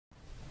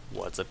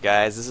What's up,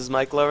 guys? This is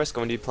Mikelorus,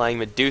 going to be playing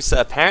Medusa,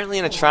 apparently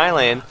in a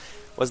tri-lane.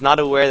 Was not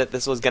aware that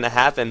this was going to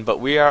happen, but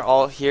we are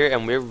all here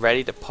and we're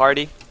ready to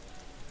party.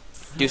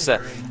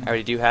 Medusa, I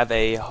already do have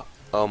a...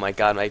 Oh my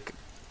god, my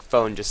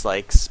phone just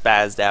like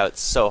spazzed out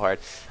so hard.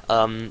 I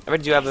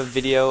already do have a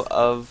video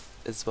of...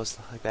 It's supposed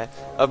to look like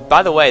that.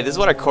 By the way, this is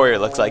what our courier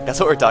looks like. That's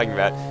what we're talking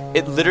about.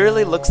 It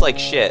literally looks like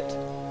shit.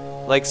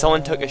 Like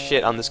someone took a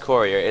shit on this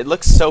courier. It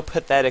looks so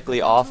pathetically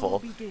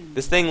awful.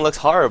 This thing looks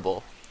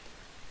horrible.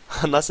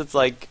 Unless it's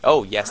like,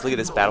 oh yes, look at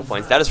this battle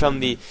points. That is from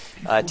the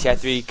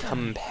TI3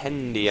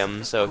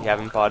 Compendium, so if you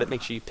haven't bought it,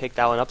 make sure you pick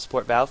that one up,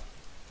 support Valve.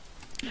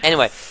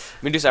 Anyway,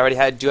 Medusa, I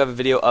already do have a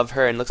video of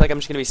her, and it looks like I'm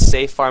just going to be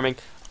safe farming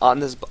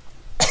on this...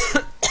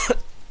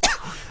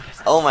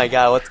 Oh my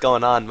god, what's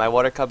going on? My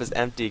water cup is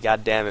empty,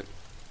 god damn it.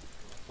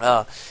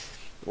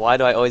 Why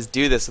do I always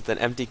do this with an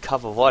empty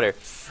cup of water?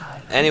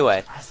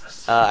 Anyway,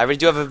 I already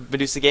do have a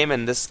Medusa game,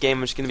 and this game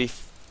I'm just going to be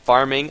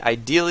farming,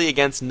 ideally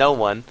against no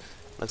one.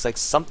 Looks like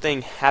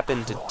something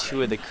happened to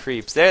two of the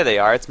creeps. There they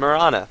are, it's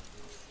Mirana.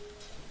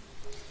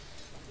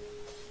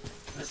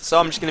 So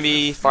I'm just going to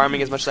be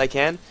farming as much as I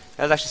can.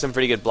 That was actually some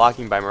pretty good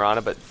blocking by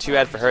Mirana, but too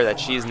bad for her that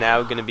she's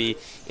now going to be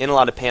in a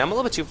lot of pain. I'm a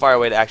little bit too far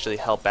away to actually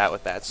help out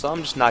with that, so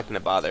I'm just not going to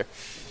bother.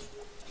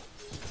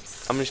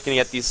 I'm just going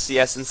to get these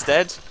CS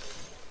instead.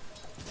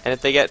 And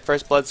if they get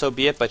first blood, so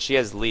be it, but she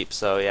has leap,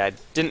 so yeah, I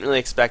didn't really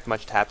expect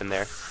much to happen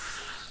there.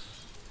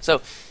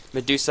 So,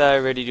 Medusa, I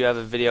already do have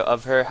a video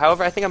of her.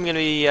 However, I think I'm going to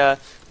be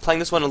playing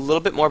this one a little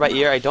bit more by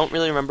ear. I don't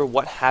really remember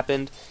what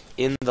happened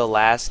in the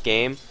last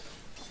game,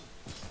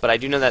 but I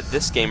do know that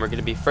this game we're going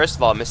to be, first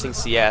of all, missing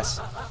CS,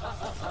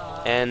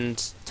 and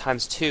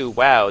 ×2,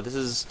 wow, this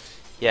is,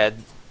 yeah,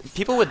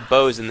 people with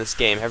bows in this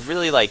game have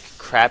really, like,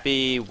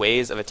 crappy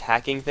ways of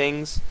attacking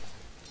things.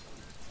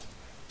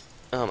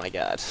 Oh my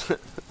god.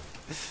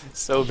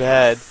 So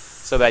bad.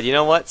 So bad. You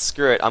know what?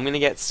 Screw it. I'm going to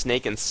get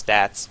Snake and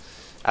stats.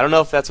 I don't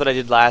know if that's what I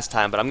did last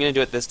time, but I'm going to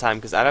do it this time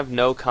because I have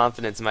no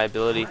confidence in my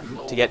ability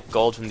to get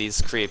gold from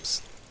these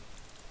creeps.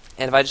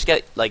 And if I just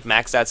get like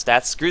maxed out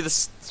stats, screw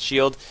the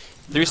shield,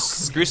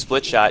 screw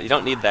split shot. You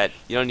don't need that.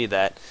 You don't need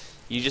that.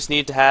 You just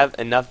need to have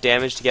enough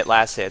damage to get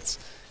last hits.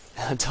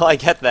 Until I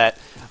get that,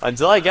 I'm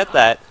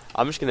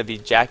just going to be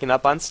jacking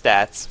up on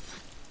stats.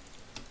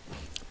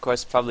 Of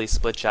course, probably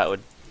split shot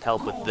would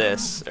help with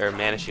this, or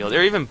mana shield,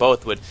 or even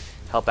both would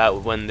help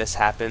out when this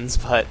happens,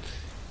 but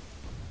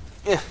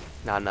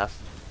not enough.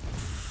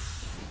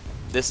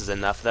 This is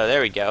enough, though.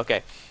 There we go.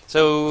 Okay.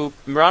 So,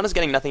 Mirana's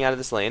getting nothing out of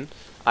this lane.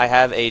 I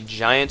have a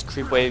giant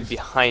creep wave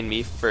behind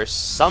me for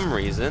some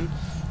reason.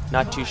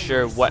 Not too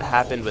sure what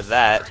happened with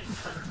that.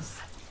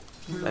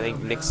 I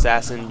think Nick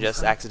Sasson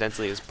just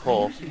accidentally is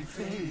pull.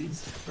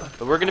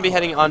 But we're going to be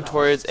heading on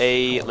towards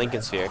a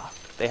Lincoln Sphere.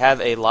 They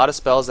have a lot of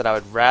spells that I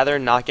would rather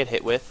not get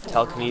hit with.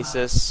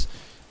 Telekinesis,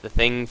 the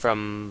thing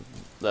from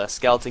the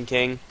Skeleton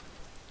King,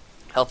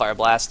 Hellfire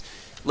Blast,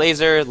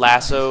 Laser,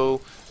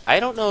 Lasso. I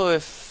don't know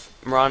if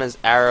Mirana's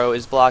arrow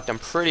is blocked. I'm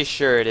pretty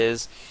sure it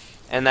is,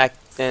 and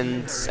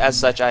as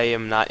such, I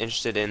am not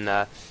interested in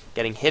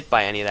getting hit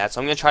by any of that.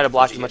 So I'm going to try to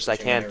block as much as I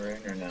can,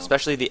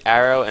 especially the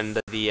arrow and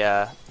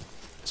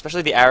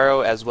especially the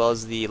arrow as well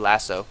as the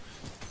lasso.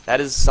 That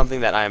is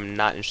something that I am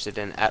not interested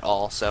in at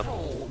all.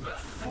 So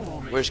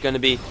we're just going to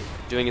be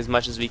doing as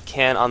much as we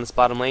can on this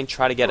bottom lane.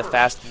 Try to get a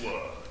fast.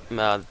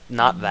 Not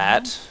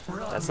that.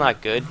 That's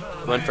not good.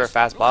 Went for a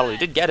fast bottle. He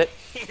did get it.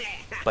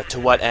 But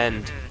to what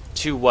end?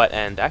 To what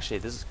end? Actually,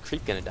 this is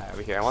creep gonna die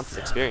over here. I want this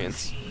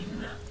experience.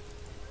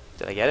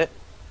 Did I get it?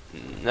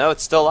 No,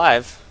 it's still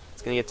alive.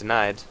 It's gonna get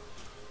denied.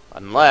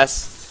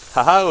 Unless...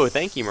 Haha,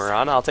 thank you,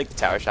 Mirana. I'll take the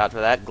tower shot for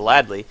that,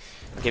 gladly.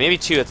 Okay, maybe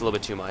 2, that's a little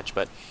bit too much,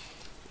 but...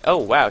 Oh,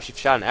 wow, she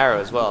shot an arrow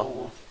as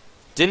well.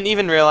 Didn't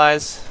even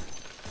realize.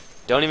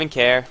 Don't even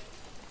care.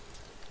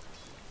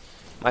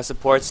 My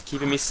support's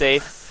keeping me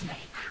safe.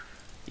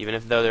 Even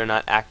if though they're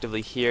not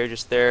actively here,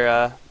 just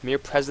their mere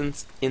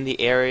presence in the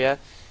area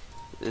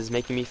is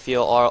making me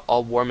feel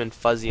all warm and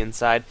fuzzy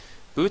inside.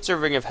 Boots or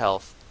Ring of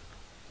Health?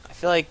 I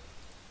feel like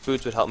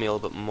boots would help me a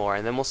little bit more,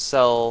 and then we'll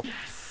sell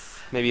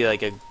maybe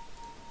like a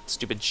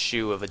stupid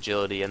shoe of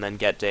agility and then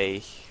get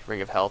a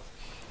Ring of Health.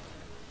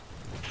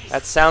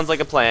 That sounds like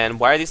a plan.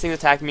 Why are these things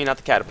attacking me, not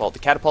the catapult? The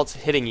catapult's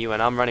hitting you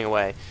and I'm running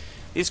away.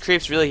 These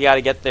creeps really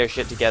gotta get their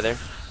shit together.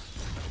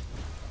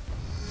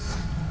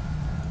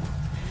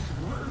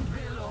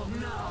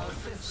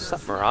 What's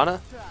up,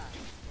 Mirana?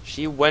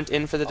 She went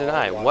in for the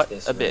deny. What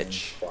a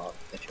bitch.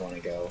 If you want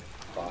to go.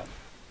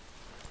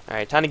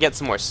 Alright, time to get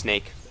some more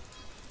Snake.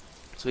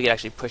 So we can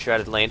actually push her out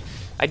of the lane.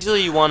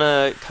 Ideally, you want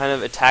to kind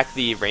of attack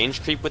the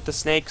range creep with the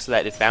Snake so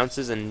that it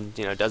bounces and,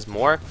 you know, does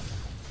more.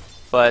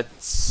 But,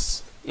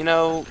 you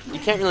know, you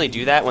can't really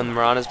do that when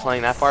Mirana's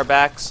playing that far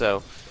back,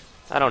 so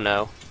I don't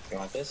know. You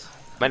want this?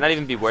 Might not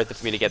even be worth it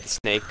for me to get the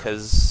Snake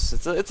because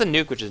it's a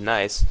nuke, which is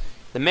nice.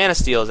 The Mana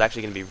Steal is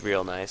actually going to be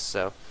real nice,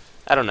 so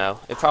I don't know.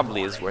 It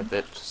probably is worth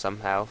it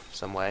somehow,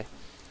 some way.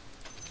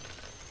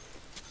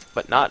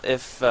 But not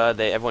if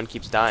everyone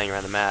keeps dying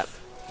around the map.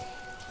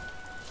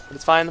 But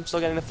it's fine, I'm still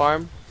getting the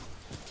farm.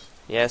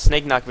 Yeah,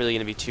 Snake not really going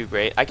to be too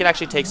great. I could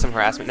actually take some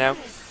harassment now,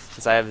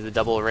 since I have the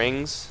double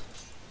rings.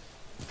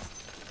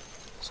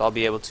 So I'll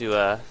be able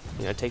to,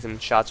 you know, take some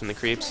shots from the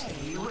creeps.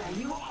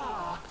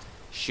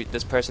 Shoot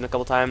this person a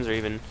couple times, or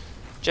even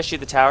just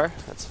shoot the tower.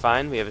 That's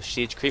fine. We have a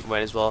siege creep.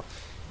 Might as well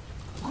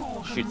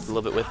shoot a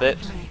little bit with it.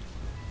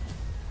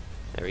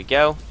 There we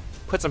go.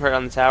 Put some hurt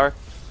on the tower,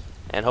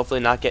 and hopefully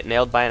not get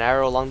nailed by an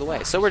arrow along the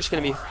way. So we're just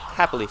going to be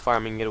happily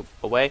farming it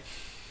away.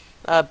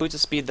 Boots of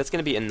speed, that's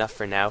going to be enough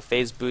for now.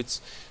 Phase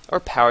boots or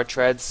power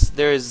treads.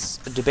 There's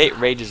a debate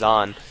rages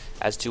on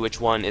as to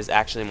which one is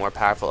actually more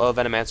powerful. Oh,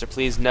 Venomancer,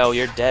 please, no,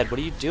 you're dead. What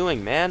are you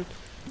doing, man?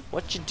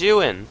 What you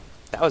doing?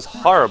 That was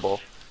horrible.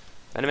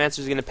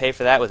 Venomancer's going to pay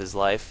for that with his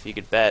life. You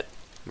could bet.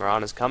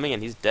 Marana's coming,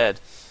 and he's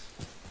dead.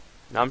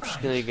 Now I'm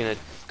just really going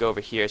to go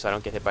over here so I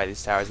don't get hit by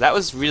these towers. That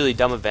was really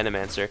dumb of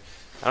Venomancer.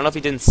 I don't know if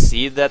he didn't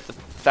see that the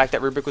fact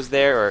that Rubric was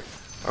there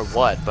or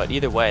what, but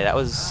either way, that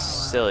was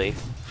silly.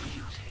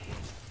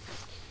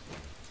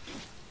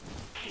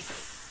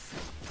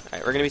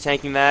 Alright, we're going to be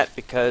tanking that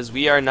because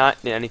we are not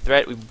in any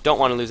threat. We don't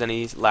want to lose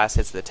any last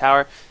hits to the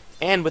tower.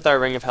 And with our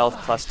Ring of Health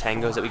plus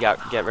Tangos that we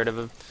get rid of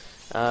them,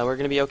 we're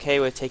going to be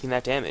okay with taking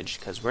that damage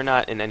because we're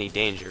not in any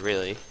danger,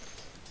 really.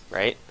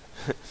 Right?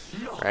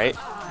 Right?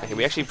 Okay,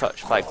 we actually should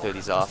probably clear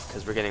these off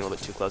because we're getting a little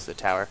bit too close to the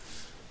tower.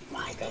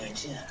 My God,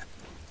 yeah.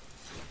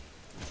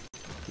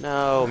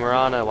 No,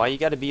 Marana, why you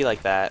gotta be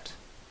like that?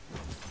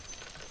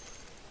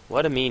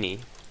 What a meanie.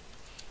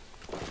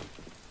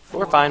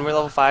 We're fine, we're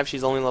level 5,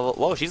 she's only level...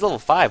 Whoa, she's level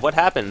 5, what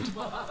happened?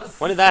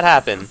 When did that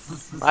happen?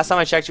 Last time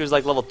I checked she was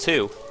like level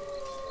 2.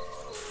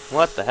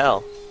 What the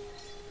hell?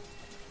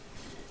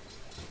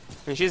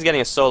 I mean, she's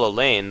getting a solo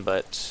lane,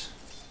 but...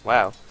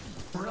 Wow.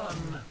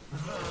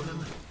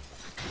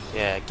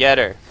 Yeah, get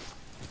her.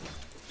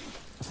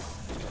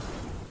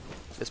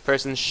 This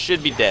person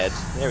should be dead.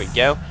 There we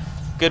go.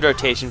 Good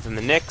rotation from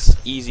the Nyx.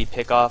 Easy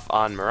pick off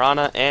on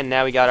Marana. And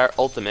now we got our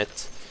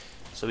ultimate.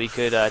 So we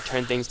could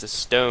turn things to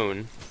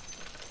stone.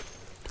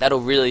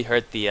 That'll really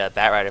hurt the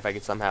Batrider if I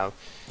could somehow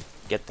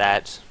get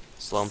that.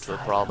 Slow him to a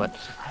crawl. But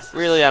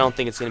really, I don't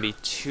think it's going to be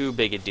too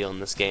big a deal in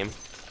this game.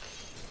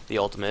 The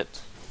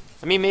ultimate.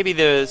 I mean, maybe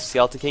the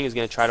Skeleton King is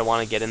going to try to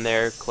want to get in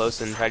there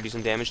close and try to do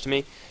some damage to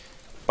me.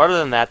 But other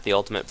than that, the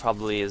ultimate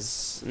probably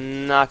is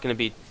not going to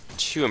be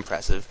too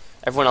impressive.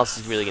 Everyone else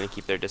is really going to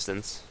keep their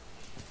distance.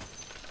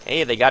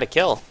 Hey, they got a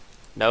kill.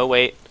 No,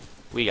 wait.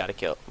 We got a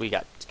kill. We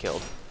got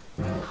killed.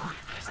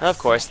 And of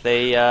course,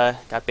 they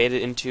got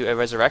baited into a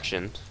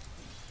resurrection.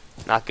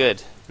 Not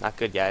good. Not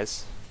good,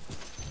 guys.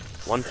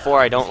 1-4,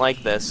 I don't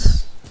like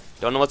this.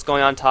 Don't know what's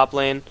going on top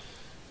lane.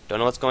 Don't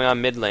know what's going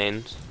on mid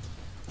lane.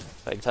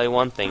 But I can tell you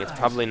one thing, it's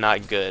probably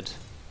not good.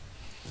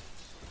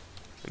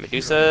 And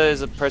Medusa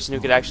is a person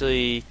who could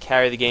actually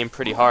carry the game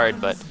pretty hard,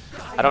 but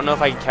I don't know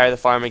if I can carry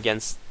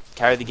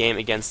the game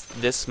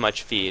against this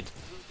much feed.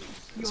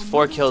 Because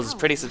 4 kills is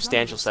pretty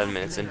substantial 7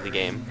 minutes into the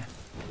game.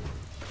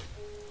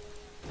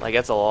 Like,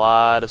 that's a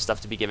lot of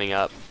stuff to be giving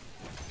up.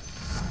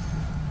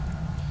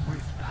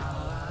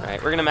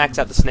 Alright, we're going to max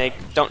out the snake.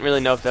 Don't really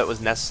know if that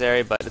was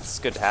necessary, but it's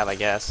good to have, I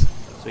guess.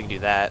 So we can do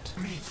that.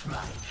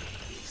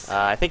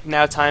 I think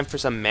now time for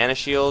some mana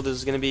shield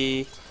is going to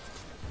be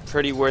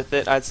pretty worth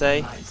it, I'd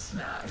say.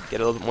 Get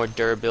a little bit more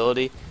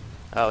durability.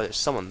 Oh, there's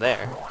someone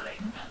there.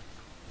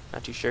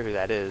 Not too sure who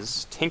that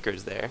is.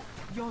 Tinker's there.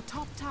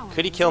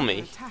 Could he kill me?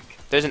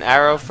 If there's an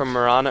arrow from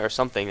Marana or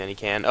something, then he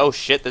can. Oh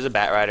shit, there's a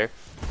Batrider.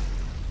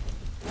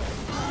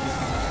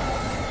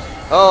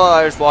 Oh,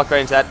 I just walked right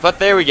into that. But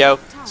there we go.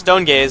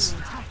 Stone Gaze.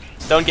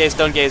 Stone Gaze,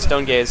 Stone Gaze,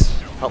 Stone Gaze.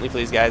 Help me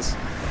please, guys.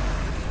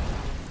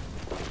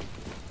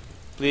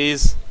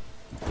 Please.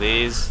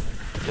 Please.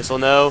 Missile,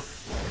 no.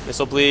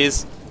 Missile,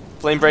 please.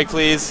 Flame Break,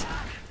 please.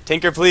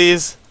 Tinker,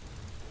 please.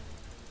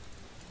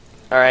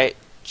 Alright.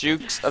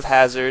 Jukes of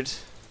Hazard.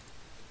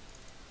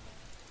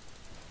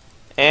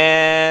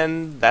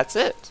 And that's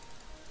it.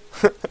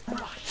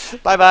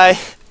 Bye-bye.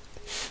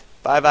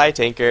 Bye-bye,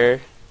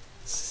 Tinker.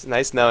 It's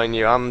nice knowing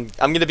you. I'm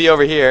gonna be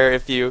over here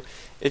if you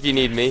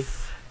need me.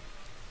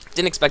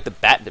 Didn't expect the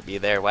bat to be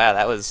there. Wow,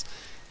 that was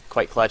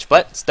quite clutch.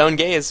 But Stone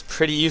Gaze,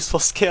 pretty useful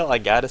skill, I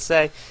gotta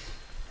say.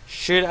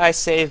 Should I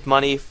save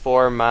money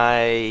for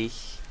my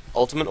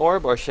ultimate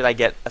orb, or should I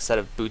get a set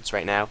of boots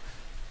right now?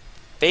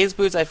 Phase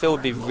boots I feel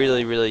would be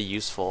really, really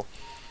useful.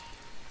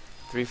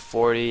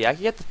 340. I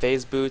could get the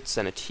phase boots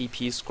and a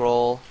TP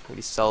scroll.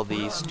 Maybe sell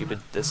the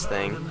this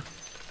thing.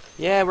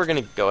 Yeah, we're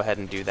gonna go ahead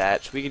and do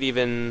that. We could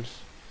even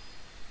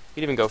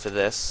go for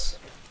this.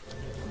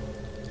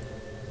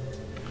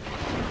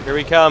 Here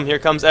we come. Here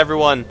comes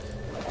everyone.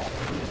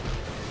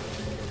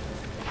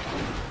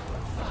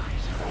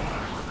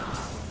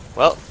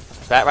 Well,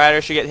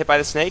 Batrider should get hit by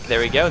the snake.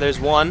 There we go. There's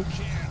one.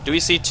 Do we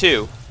see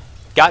 2?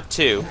 Got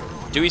 2.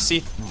 Do we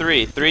see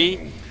 3?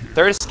 3.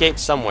 Third escaped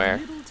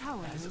somewhere,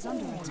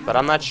 but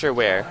I'm not sure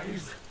where.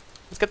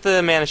 Let's get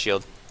the mana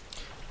shield.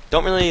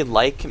 Don't really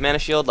like mana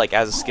shield like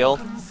as a skill.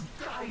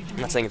 I'm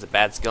not saying it's a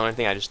bad skill or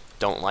anything. I just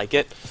don't like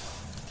it.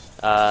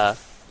 But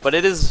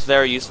it is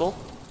very useful.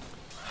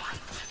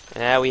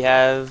 And now we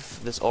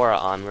have this aura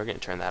on. We're going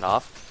to turn that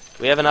off.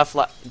 We have enough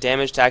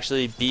damage to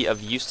actually be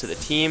of use to the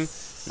team.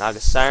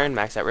 Naga Siren,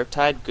 max out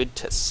Riptide, good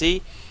to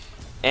see.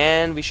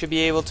 And we should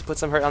be able to put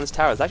some hurt on this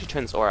tower. Let's actually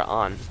turn this aura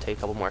on, take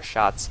a couple more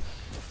shots.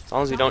 As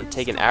long as we don't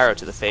take an arrow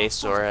to the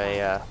face or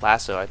a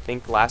lasso. I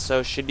think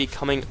lasso should be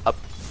coming up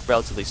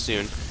relatively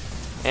soon.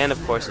 And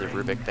of course there's a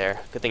Rubik there.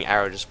 Good thing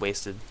arrow just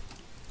wasted.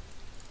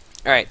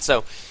 Alright,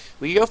 so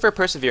we could go for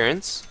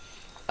Perseverance,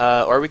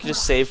 or we could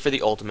just save for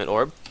the ultimate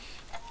orb.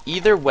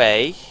 Either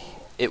way,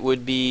 it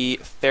would be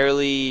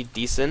fairly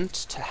decent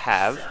to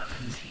have.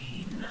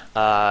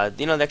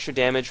 You know, the extra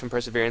damage from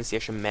Perseverance, the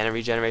extra mana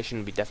regeneration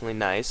would be definitely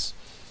nice.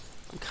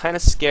 I'm kind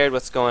of scared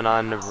what's going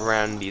on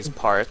around these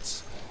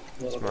parts.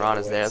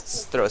 Mirana's there.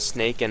 Let's throw a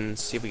snake and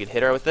see if we can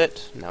hit her with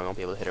it. No, we won't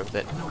be able to hit her with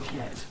it.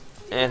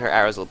 And her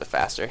arrow's a little bit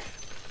faster.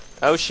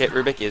 Oh shit,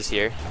 Rubik is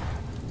here.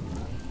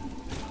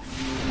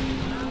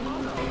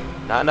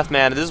 Not enough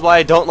mana. This is why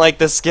I don't like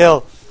this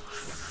skill.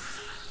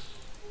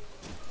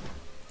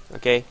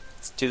 Okay,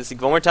 let's do this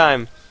one more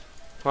time.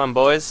 Come on,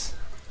 boys.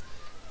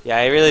 Yeah,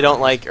 I really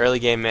don't like early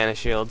game mana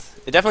shield.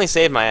 It definitely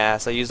saved my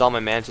ass. I used all my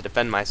mana to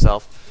defend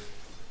myself.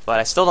 But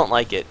I still don't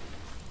like it.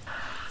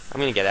 I'm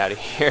gonna get out of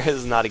here. This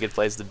is not a good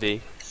place to be. Yeah,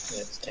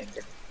 it's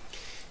Tinker.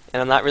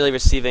 And I'm not really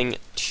receiving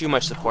too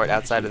much support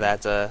outside of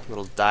that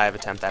little dive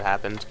attempt that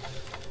happened.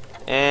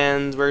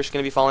 And we're just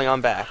gonna be falling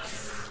on back.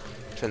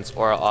 Turn this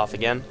aura off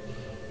again.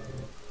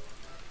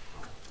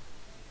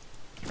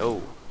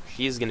 Oh,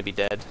 she's gonna be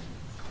dead.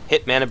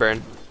 Hit mana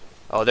burn.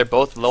 Oh, they're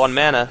both low on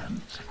mana.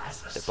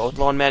 They're both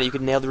low on mana. You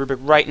could nail the Rubik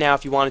right now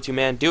if you wanted to,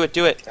 man. Do it,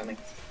 do it. Coming.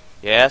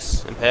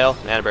 Yes, impale,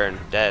 mana burn,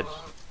 dead.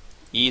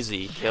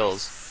 Easy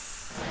kills.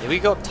 If we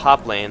go up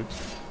top lane,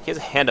 he has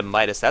a Hand of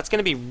Midas. That's going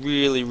to be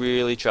really,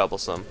 really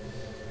troublesome.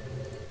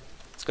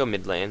 Let's go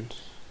mid lane.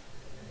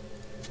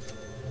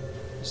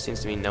 There seems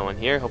to be no one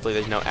here. Hopefully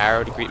there's no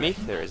arrow to greet me.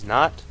 There is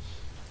not.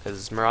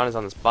 Because Mirana's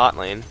on this bot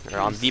lane, or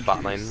on the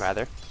bot lane,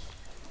 rather.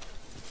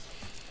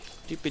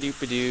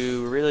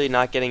 Doop-a-doop-a-doo. We're really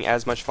not getting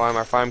as much farm.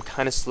 Our farm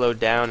kind of slowed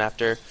down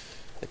after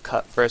the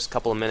first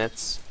couple of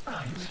minutes.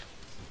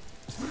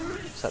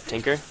 What's up,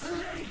 Tinker?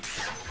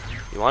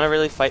 You want to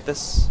really fight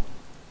this?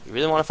 You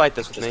really want to fight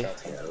this with me?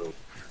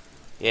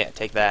 Yeah,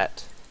 take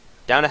that.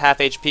 Down to half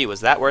HP.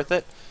 Was that worth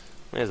it?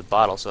 There's a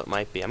bottle, so it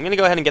might be. I'm going to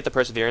go ahead and get the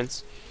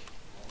Perseverance.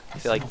 I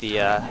feel like the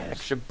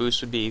extra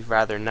boost would be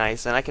rather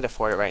nice, and I could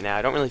afford it right now.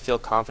 I don't really feel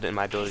confident in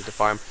my ability to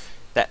farm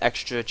that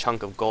extra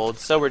chunk of gold,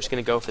 so we're just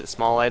going to go for the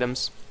small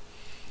items.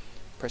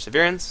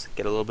 Perseverance,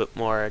 get a little bit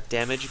more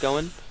damage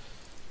going.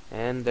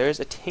 And there's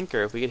a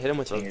Tinker. If we could hit him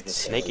with a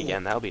snake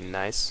again, that would be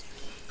nice.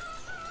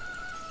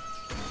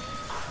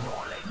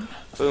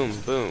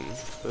 Boom, boom,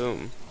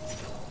 boom.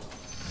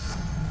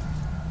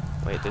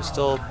 Wait, there's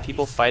still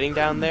people fighting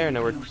down there?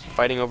 No, we're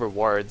fighting over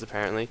wards,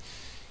 apparently.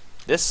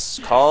 This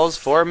calls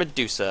for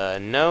Medusa.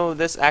 No,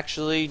 this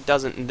actually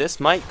doesn't.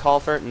 This might call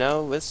for...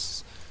 No,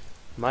 this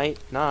might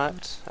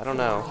not. I don't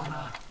know.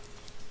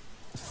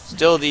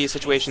 Still, the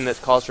situation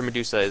that calls for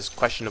Medusa is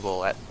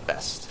questionable at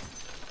best.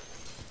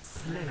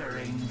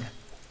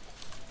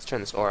 Let's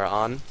turn this aura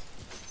on.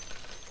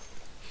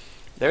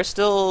 They're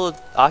still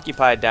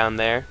occupied down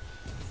there.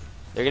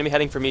 They're gonna be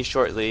heading for me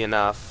shortly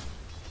enough.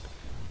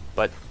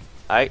 But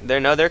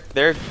they're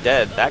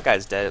dead. That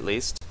guy's dead at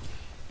least.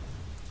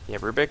 Yeah,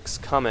 Rubik's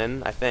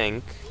coming, I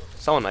think.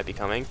 Someone might be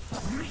coming.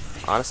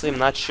 Honestly, I'm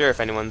not sure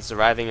if anyone's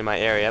arriving in my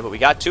area, but we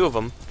got two of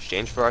them.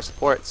 Exchange for our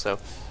support, so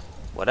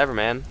whatever,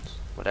 man.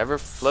 Whatever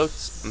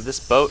floats this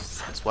boat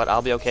is what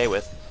I'll be okay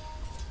with.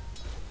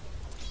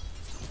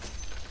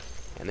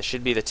 And this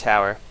should be the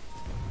tower.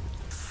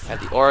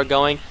 Got the aura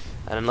going,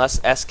 and unless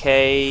SK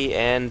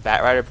and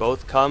Batrider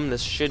both come,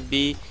 this should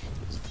be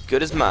as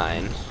good as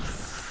mine.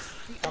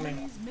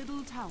 Coming.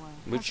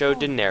 Mucho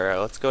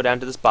dinero. Let's go down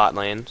to this bot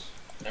lane.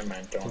 Never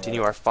mind, don't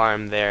Continue our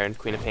farm there, and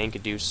Queen of Pain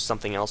could do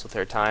something else with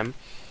her time.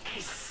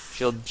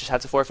 She'll just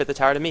have to forfeit the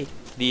tower to me,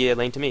 the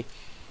lane to me.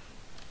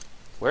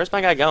 Where's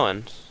my guy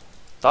going?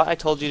 Thought I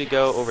told you to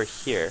go over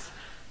here.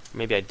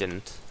 Maybe I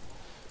didn't.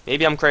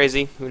 Maybe I'm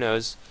crazy. Who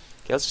knows?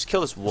 Okay, let's just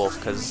kill this wolf,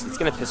 because it's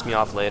going to piss me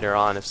off later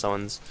on if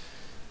someone's...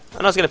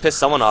 I know it's going to piss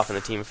someone off in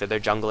the team if they're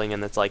jungling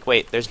and it's like,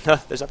 wait, there's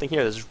nothing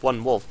here, there's just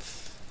one wolf.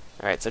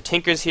 Alright, so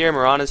Tinker's here,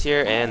 Mirana's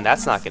here, and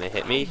that's not going to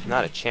hit me.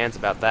 Not a chance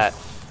about that.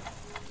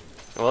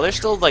 Well, they're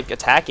still, like,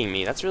 attacking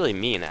me. That's really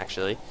mean,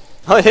 actually.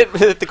 I'll hit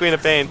the Queen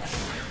of Pain.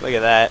 Look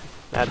at that.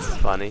 That's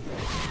funny.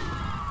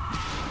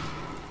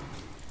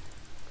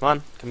 Come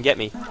on, come get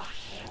me.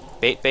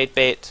 Bait, bait,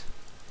 bait.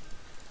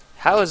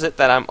 How is it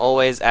that I'm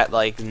always at,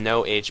 like,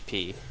 no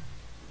HP?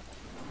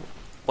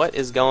 What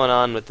is going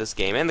on with this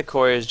game? And the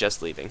core is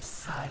just leaving.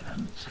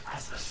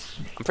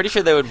 I'm pretty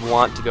sure they would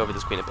want to go for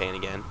this Queen of Pain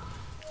again.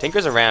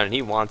 Tinker's around, and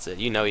he wants it.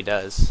 You know he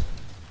does.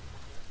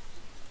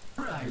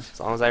 As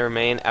long as I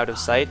remain out of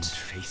sight.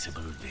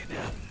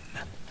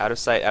 Out of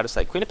sight, out of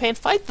sight. Queen of Pain,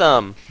 fight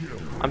them!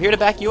 I'm here to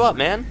back you up,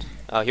 man.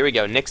 Oh, here we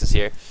go. Nyx is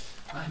here.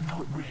 I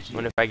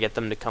wonder if I get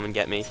them to come and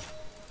get me.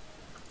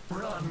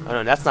 Oh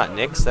no, that's not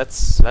Nyx,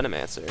 that's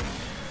Venomancer.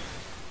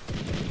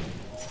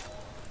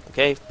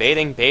 Okay,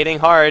 baiting, baiting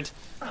hard.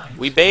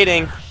 We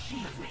baiting.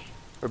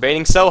 We're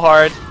baiting so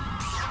hard.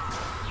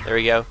 There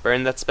we go.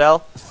 Burn that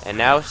spell. And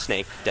now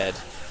Snake dead.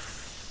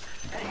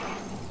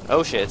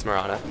 Oh shit, it's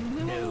Marana.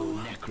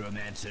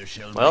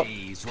 Well,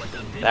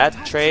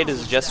 that trade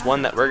is just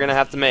one that we're going to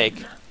have to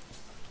make.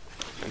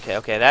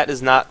 Okay, that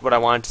is not what I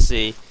wanted to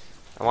see.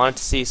 I wanted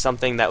to see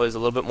something that was a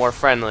little bit more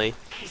friendly.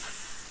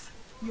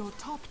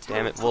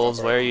 Damn it,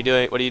 Wolves, what are you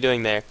doing? What are you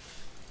doing there?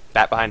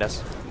 Bat behind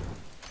us.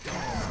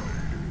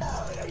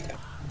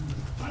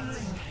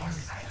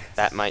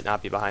 That might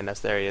not be behind us.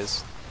 There he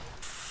is.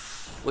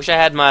 Wish I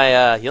had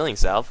my healing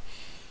salve,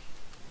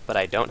 but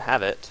I don't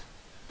have it.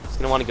 I'm just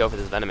gonna want to go for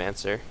this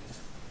Venomancer.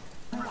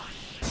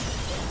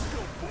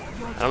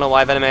 I don't know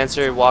why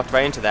Venomancer walked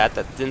right into that.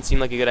 That didn't seem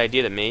like a good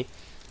idea to me.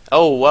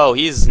 Oh, whoa,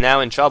 he's now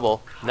in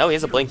trouble. No, he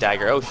has a Blink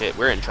Dagger. Oh shit,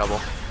 we're in trouble.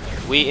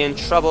 We in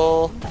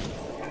trouble.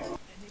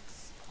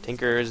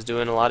 Tinker is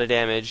doing a lot of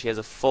damage. He has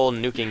a full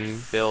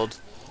nuking build.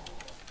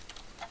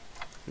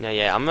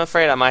 Yeah, I'm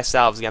afraid that my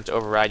salve is going to have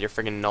to override your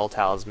friggin' Null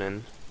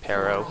Talisman,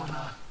 Pero.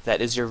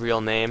 That is your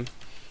real name.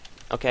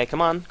 Okay,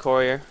 come on,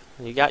 Courier.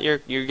 You got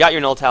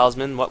your Null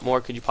Talisman. What more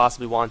could you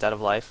possibly want out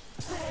of life?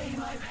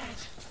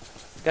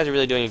 You guys are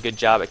really doing a good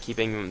job at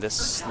keeping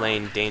this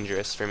lane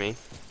dangerous for me.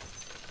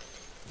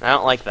 I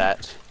don't like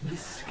that.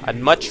 I'd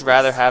much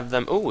rather have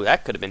them... Ooh,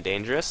 that could have been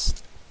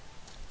dangerous.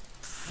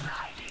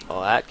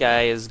 Well, that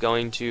guy is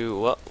going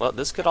to... Well,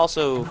 this could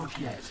also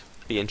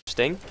be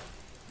interesting.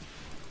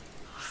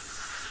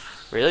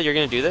 Really? You're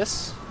going to do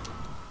this?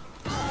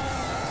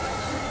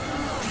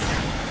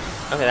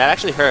 Okay, that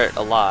actually hurt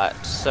a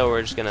lot, so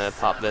we're just going to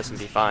pop this and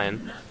be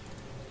fine.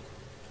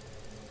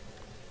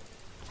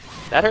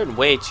 That hurt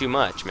way too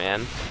much,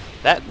 man.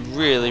 That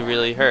really,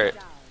 really hurt.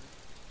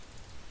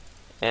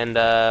 And,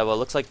 well, it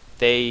looks like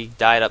they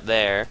died up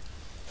there.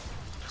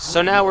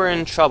 So now we're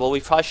in trouble. We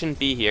probably shouldn't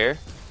be here.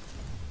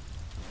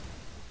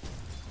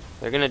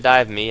 They're going to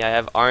dive me. I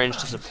have orange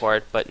to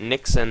support, but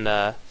Nyx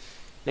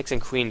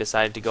and Queen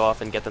decided to go off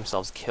and get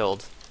themselves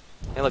killed.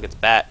 Hey, look, it's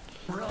Bat.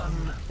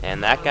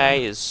 And that guy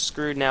is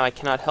screwed now. I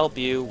cannot help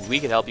you. We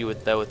could help you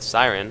with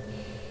Siren.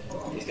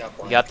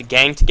 We got the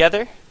gang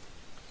together.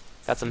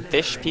 Got some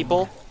fish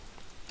people.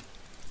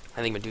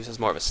 I think Medusa's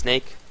more of a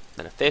snake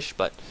than a fish,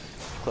 but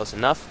close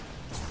enough.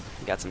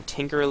 We got some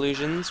Tinker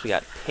illusions. We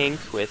got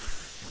pink with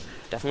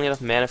definitely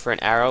enough mana for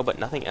an arrow, but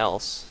nothing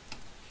else.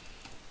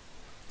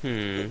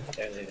 Lane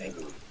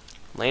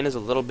is a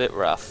little bit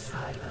rough.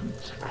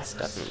 That's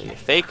definitely a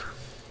fake.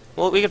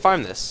 Well, we could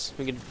farm this.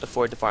 We could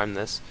afford to farm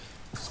this.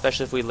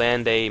 Especially if we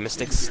land a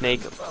Mystic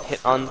Snake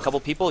hit on a couple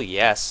people.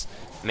 Yes.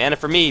 Mana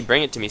for me.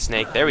 Bring it to me,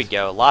 Snake. There we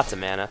go. Lots of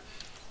mana.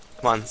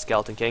 Come on,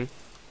 Skeleton King.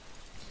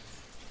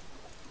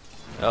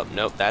 Oh,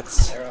 nope.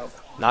 That's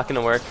not going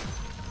to work.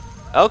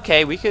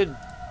 Okay, we could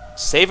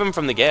save him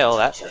from the Gale.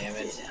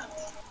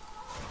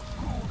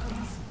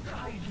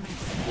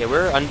 Yeah,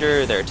 we're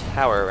under their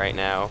tower right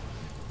now.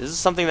 This is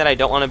something that I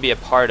don't want to be a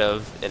part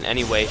of in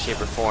any way,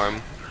 shape, or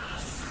form.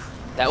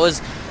 That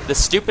was the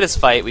stupidest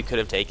fight we could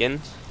have taken.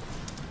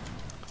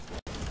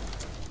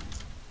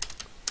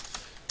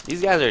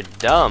 These guys are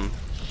dumb.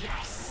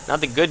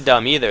 Not the good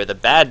dumb either, the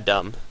bad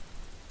dumb.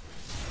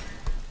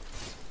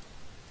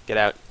 Get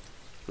out.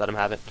 Let them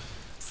have it.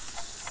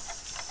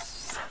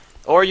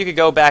 Or you could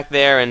go back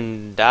there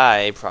and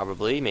die,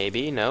 probably,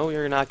 maybe. No,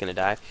 you're not going to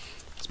die.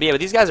 But yeah, but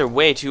these guys are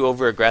way too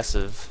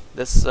over-aggressive.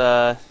 This,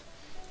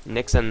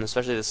 Nixon,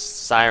 especially this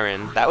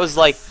Siren, that was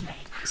like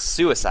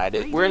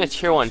suicide. We're in a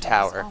tier 1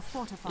 tower.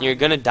 And you're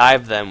gonna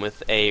dive them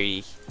with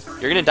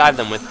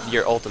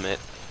your ultimate.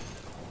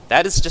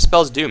 That is just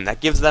spells doom.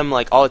 That gives them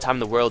like all the time in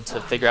the world to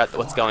figure out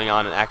what's going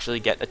on and actually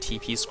get a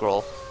TP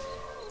scroll.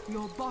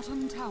 Your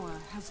bottom tower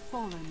has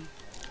fallen.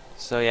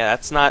 So yeah,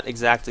 that's not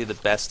exactly the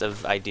best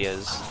of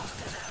ideas.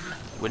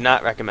 Would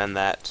not recommend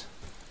that.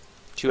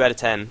 2 out of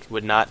 10.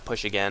 Would not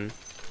push again.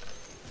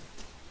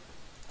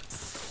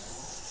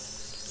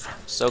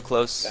 So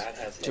close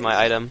to my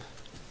item.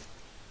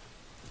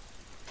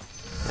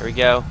 There we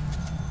go.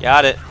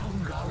 Got it.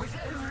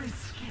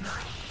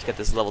 Let's get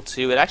this level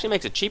 2. It actually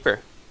makes it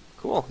cheaper.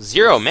 Cool.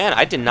 0 mana.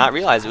 I did not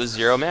realize it was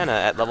 0 mana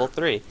at level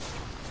 3.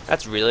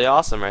 That's really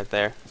awesome right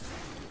there.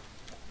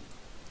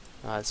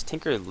 This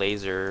Tinker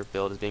Laser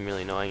build is being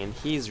really annoying, and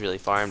he's really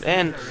farmed.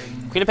 And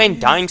Queen of Pain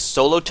dying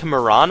solo to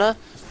Marana?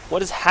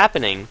 What is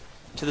happening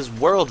to this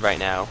world right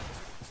now?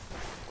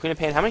 Queen of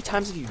Pain, how many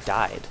times have you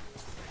died?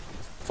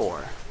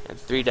 4. And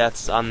 3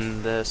 deaths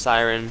on the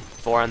Siren,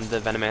 4 on the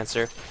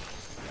Venomancer.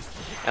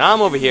 And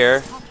I'm over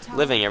here,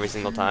 living every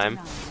single time.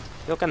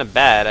 I feel kind of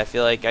bad. I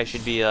feel like I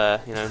should be, you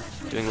know,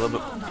 doing a little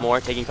bit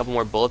more, taking a couple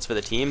more bullets for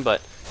the team, but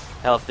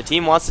hell, if the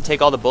team wants to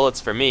take all the bullets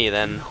for me,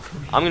 then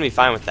I'm going to be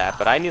fine with that.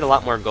 But I need a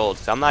lot more gold,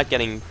 because I'm not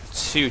getting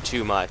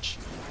too much.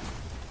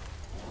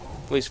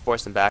 At least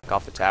force them back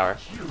off the tower.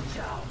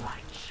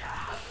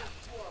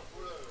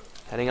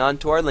 Heading on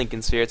to our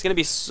Lincoln Sphere. It's going to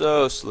be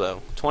so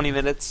slow. 20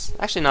 minutes.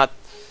 Actually not.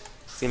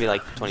 It's going to be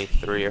like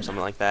 23 or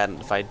something like that. And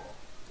if I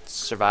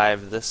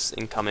survive this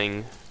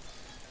incoming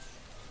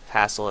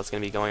hassle that's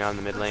going to be going on in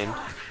the mid lane.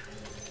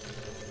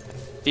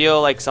 I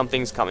feel like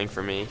something's coming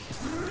for me.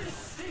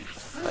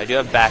 If I do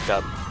have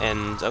backup,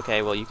 and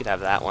okay, well you could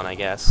have that one, I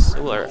guess.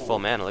 Ooh, or full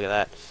mana, look at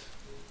that.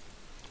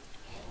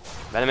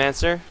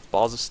 Venomancer,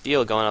 Balls of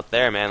Steel going up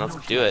there, man, let's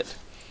do it.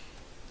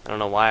 I don't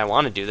know why I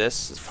want to do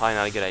this, it's probably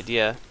not a good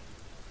idea.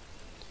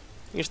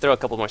 You just throw a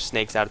couple more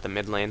snakes out at the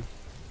mid lane.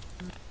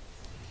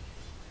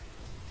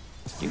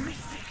 Get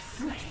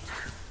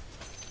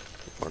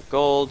more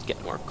gold,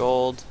 get more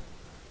gold.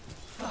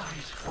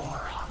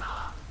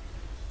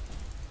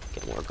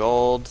 Get more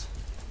gold.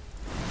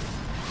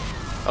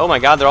 Oh my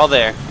god, they're all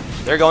there.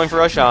 They're going for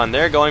Roshan,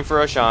 they're going for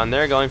Roshan,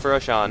 they're going for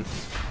Roshan.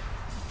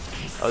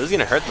 Oh, this is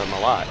gonna hurt them a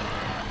lot.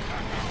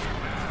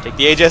 Take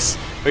the Aegis.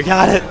 We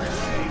got it.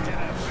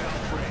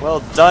 Well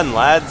done,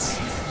 lads.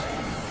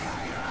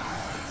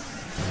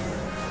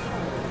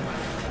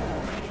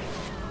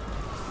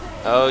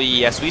 Oh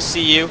yes, we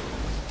see you.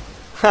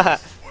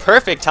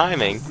 Perfect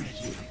timing.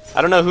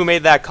 I don't know who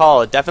made that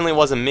call. It definitely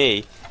wasn't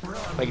me.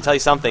 But I can tell you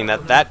something,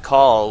 that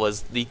call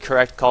was the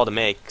correct call to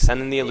make.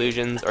 Send in the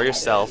illusions or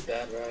yourself.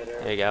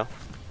 There you go.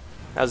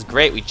 That was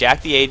great. We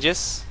jacked the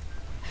Aegis.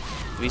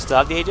 Do we still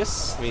have the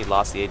Aegis? We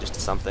lost the Aegis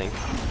to something.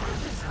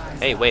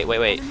 Hey, wait.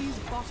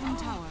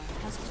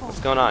 What's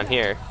going on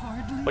here?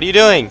 What are you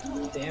doing?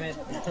 Damn it.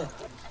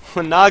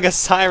 Naga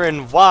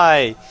Siren,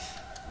 why?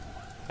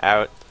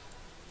 Out.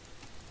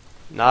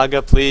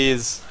 Naga,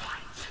 please.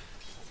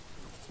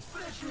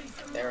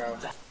 Arrow.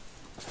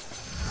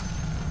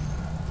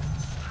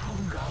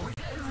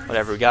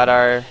 Whatever, we got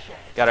our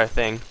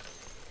thing.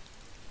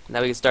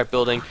 Now we can start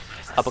building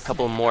up a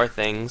couple more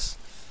things.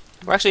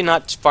 We're actually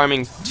not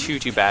farming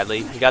too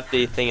badly. We got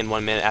the thing in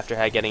 1 minute after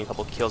getting a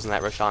couple kills in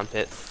that Roshan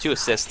pit. 2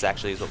 assists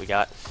actually is what we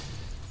got.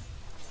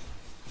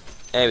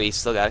 And we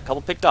still got a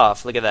couple picked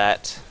off. Look at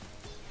that.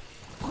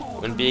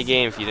 Wouldn't be a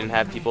game if you didn't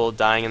have people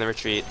dying in the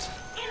retreat.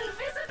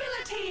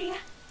 Invisibility.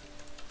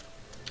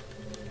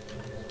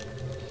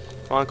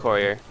 Come on,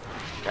 courier.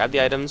 Grab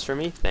the items for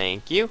me.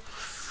 Thank you.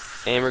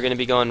 And we're going to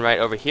be going right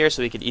over here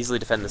so we could easily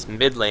defend this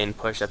mid lane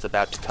push that's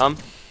about to come.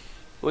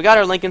 We got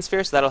our Lincoln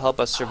Sphere, so that'll help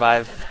us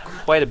survive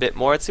quite a bit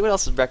more. Let's see what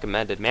else is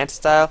recommended. Manta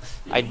Style,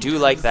 I do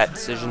like that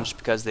decision just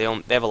because they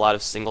have a lot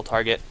of single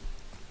target.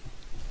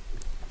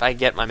 If I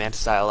get my Manta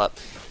Style up,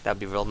 that would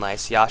be real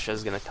nice. Yasha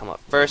is going to come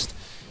up first.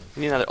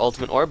 We need another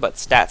ultimate orb, but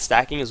stat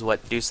stacking is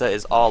what Medusa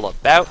is all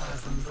about.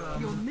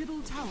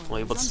 We're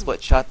able to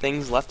split shot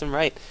things left and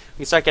right. We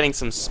can start getting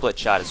some split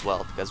shot as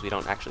well because we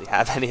don't actually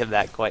have any of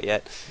that quite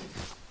yet.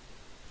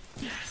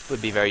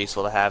 Would be very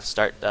useful to have.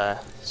 Start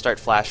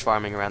flash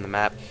farming around the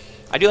map.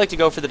 I do like to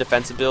go for the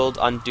defensive build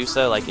on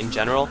Medusa, like in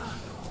general.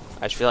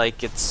 I just feel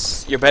like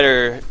you're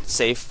better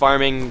safe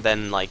farming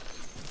than like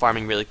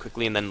farming really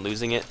quickly and then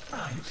losing it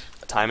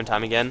time and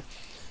time again.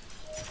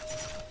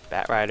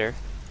 Bat Rider,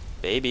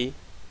 baby.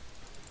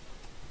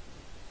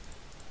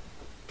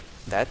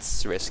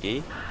 That's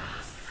risky.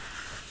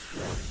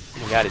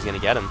 Oh my god, he's gonna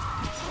get him.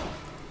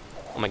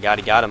 Oh my god,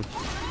 he got him.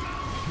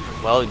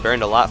 Well, he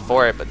burned a lot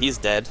for it, but he's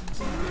dead.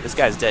 This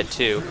guy's dead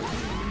too.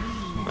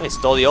 Oh, he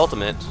stole the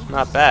ultimate.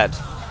 Not bad.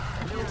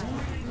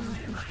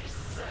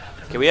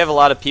 Okay, we have a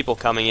lot of people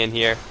coming in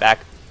here. Back.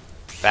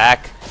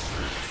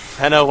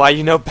 Reno, why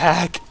you know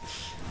back?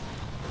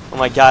 Oh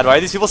my god, why are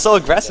these people so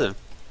aggressive?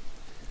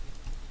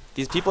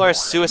 These people are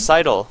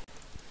suicidal.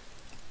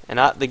 And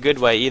not the good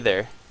way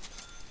either.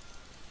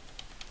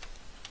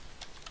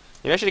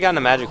 Maybe I should have gotten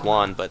a magic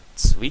wand, but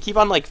we keep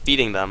on like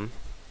feeding them.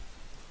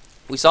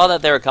 We saw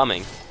that they were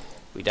coming.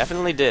 We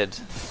definitely did.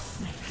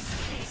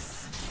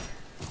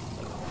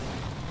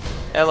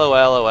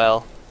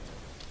 LOL.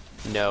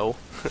 No.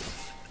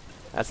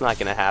 That's not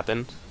gonna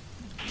happen.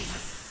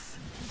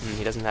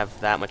 He doesn't have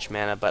that much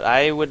mana, but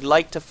I would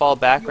like to fall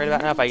back right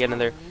about now if I get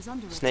another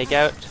snake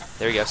out.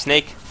 There we go,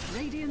 snake.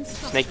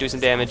 Snake do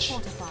some damage.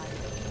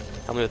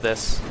 Help me with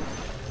this.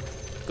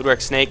 Good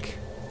work, snake.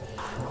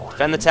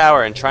 Defend the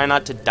tower and try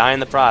not to die in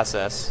the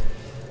process.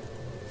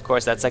 Of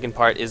course, that second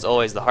part is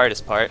always the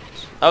hardest part.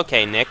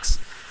 Okay, Nyx.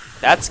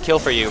 That's kill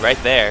for you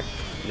right there.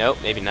 Nope,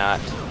 maybe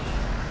not.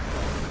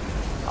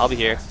 I'll be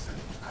here.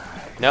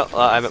 No,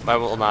 I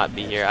will not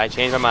be here. I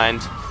changed my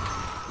mind.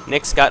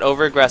 Nyx got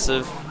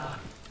over-aggressive.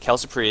 Kel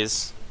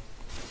Surprise.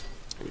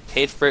 He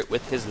paid for it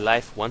with his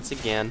life once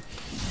again.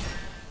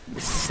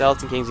 The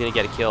Skeleton King's gonna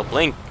get a kill.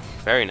 Blink.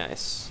 Very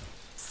nice.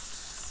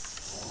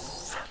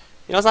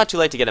 You know, it's not too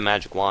late to get a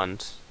magic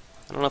wand.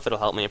 I don't know if it'll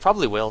help me. It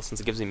probably will, since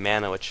it gives me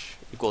mana, which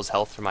equals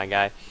health for my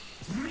guy.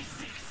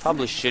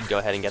 Probably should go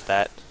ahead and get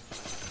that.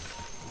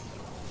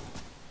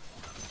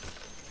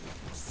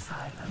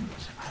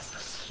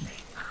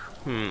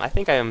 I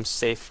think I am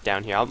safe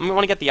down here. I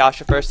want to get the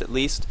Yasha first, at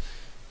least.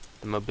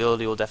 The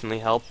mobility will definitely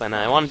help, and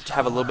I want to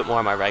have a little bit more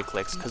on my right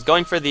clicks, because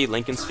going for the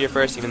Lincoln Sphere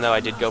first, even though I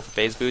did go for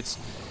phase boots,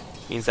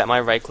 means that my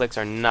right clicks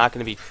are not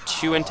going to be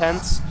too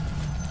intense.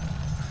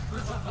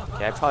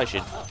 Okay, I probably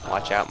should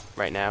watch out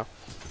right now.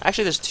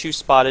 Actually, there's 2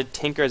 spotted.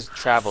 Tinker's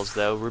travels,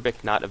 though.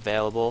 Rubik not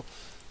available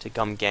to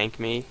come gank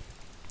me.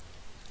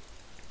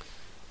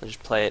 I'll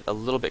just play it a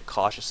little bit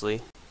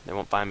cautiously. They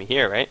won't find me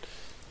here, right?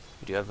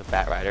 We do have a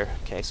Bat Rider.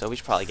 Okay, so we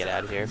should probably get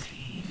out of here.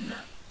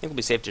 I think we'll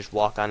be safe to just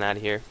walk on out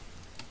of here.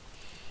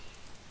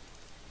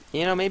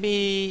 You know,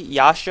 maybe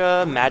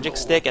Yasha, Magic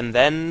Stick, and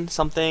then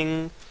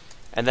something,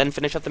 and then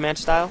finish up the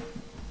Manta style?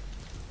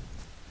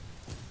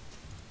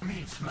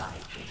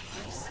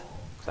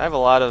 I have a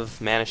lot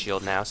of mana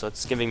shield now, so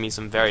it's giving me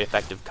some very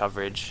effective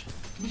coverage,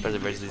 especially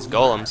versus these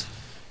golems.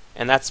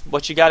 And that's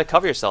what you gotta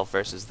cover yourself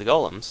versus, the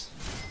golems.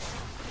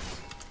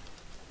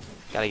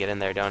 Gotta get in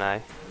there, don't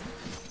I?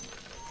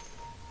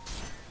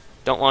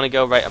 Don't want to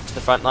go right up to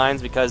the front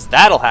lines because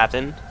that'll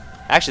happen.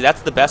 Actually,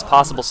 that's the best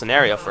possible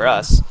scenario for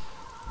us.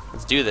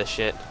 Let's do this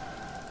shit.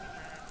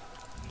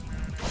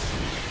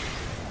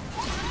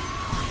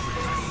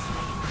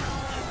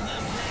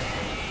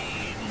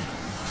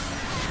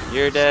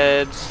 You're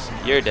dead.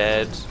 You're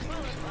dead.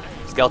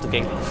 Skeleton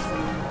King.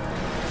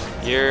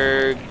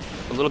 You're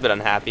a little bit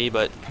unhappy,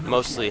 but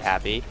mostly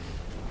happy.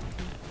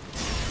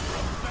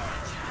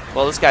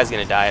 Well, this guy's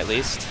gonna die at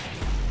least.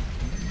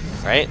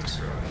 Right?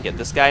 Get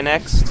this guy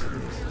next.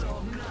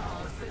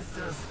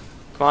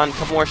 Come on,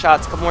 couple more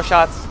shots, couple more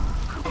shots.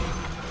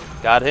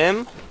 Got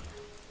him.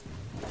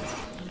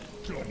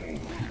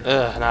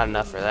 Ugh, not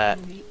enough for that.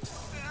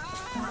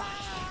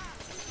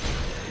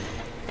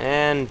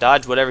 And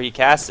dodge whatever he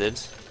casted.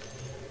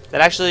 That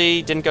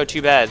actually didn't go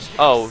too bad.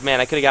 Oh man,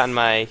 I could have gotten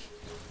my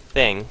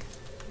thing.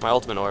 My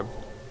ultimate orb.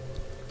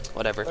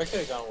 Whatever. That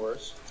could have gone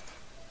worse.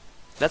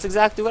 That's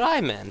exactly what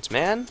I meant,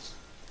 man.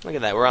 Look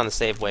at that, we're on the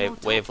same Your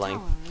top wavelength.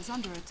 tower is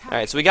under attack.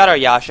 Alright, so we got our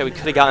Yasha. We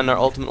could have gotten our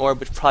ultimate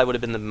orb, which probably would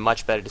have been the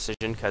much better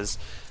decision, because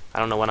I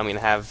don't know when I'm going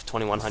to have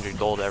 2100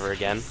 gold ever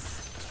again.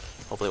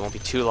 Hopefully it won't be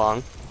too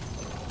long.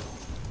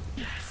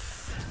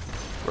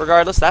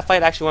 Regardless, that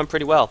fight actually went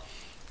pretty well.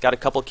 Got a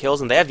couple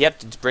kills, and they have yet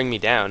to bring me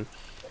down.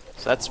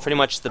 So that's pretty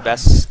much the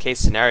best case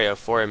scenario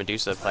for a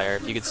Medusa player.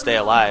 If you could stay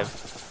alive,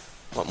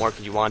 what more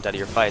could you want out of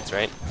your fights,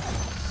 right?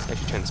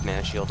 Actually turn this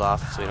mana shield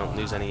off so we don't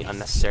lose any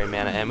unnecessary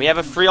mana. And we have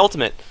a free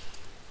ultimate.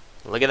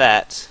 Look at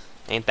that.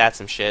 Ain't that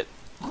some shit.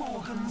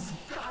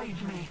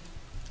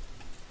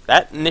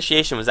 That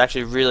initiation was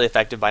actually really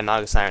effective by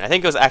Naga Siren. I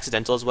think it was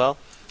accidental as well.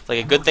 It's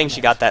like a good thing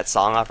she got that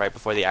song off right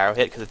before the arrow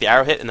hit, because if the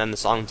arrow hit and then the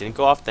song didn't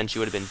go off, then she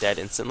would have been dead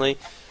instantly,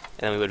 and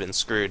then we would have been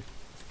screwed.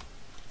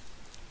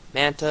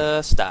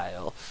 Manta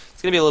style.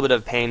 It's going to be a little bit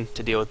of a pain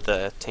to deal with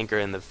the Tinker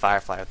and the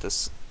Firefly with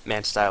this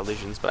Manta style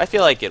illusions, but I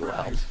feel like it will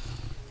help.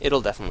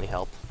 It'll definitely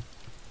help.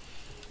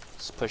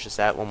 Let's push this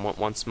out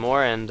once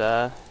more, and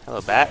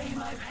hello, Bat.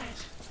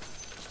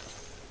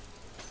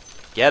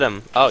 Get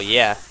him. Oh,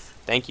 yeah.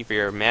 Thank you for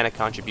your mana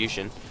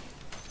contribution.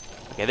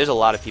 Okay, there's a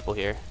lot of people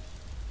here.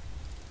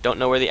 Don't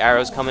know where the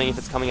arrow's coming, if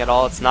it's coming at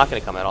all. It's not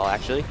going to come at all,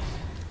 actually.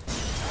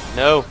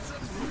 No.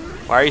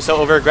 Why are you so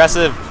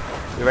over-aggressive?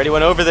 We already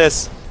went over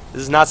this.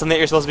 This is not something that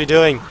you're supposed to be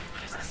doing.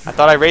 I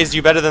thought I raised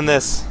you better than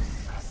this.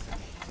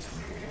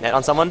 Net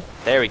on someone?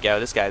 There we go.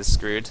 This guy's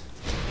screwed.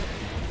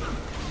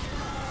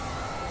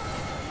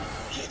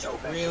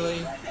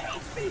 Really?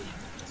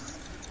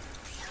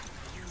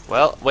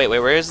 Well, wait,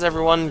 where is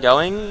everyone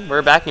going?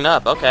 We're backing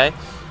up, okay.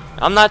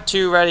 I'm not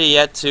too ready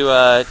yet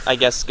to, I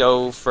guess,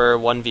 go for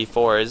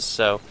 1v4s,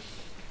 so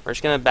we're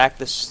just gonna back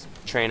this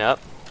train up.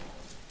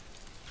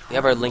 We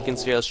have our Lincoln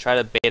Sphere. Let's try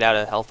to bait out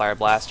a Hellfire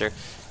Blaster.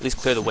 At least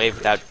clear the wave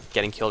without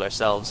getting killed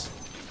ourselves.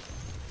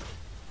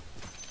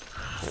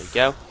 There we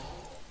go.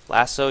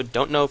 Lasso,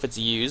 don't know if it's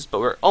used, but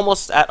we're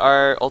almost at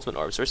our ultimate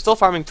orb, so we're still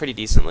farming pretty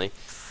decently.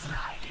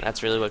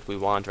 That's really what we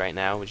want right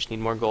now. We just need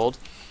more gold.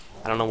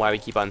 I don't know why we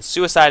keep on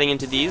suiciding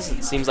into these.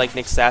 It seems like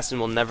Nick Sasson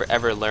will never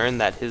ever learn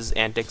that his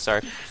antics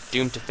are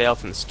doomed to fail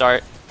from the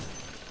start.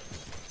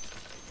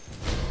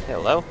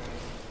 Hello?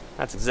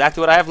 That's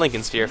exactly what I have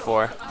Lincoln Sphere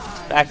for.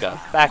 Back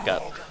up, back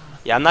up.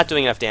 Yeah, I'm not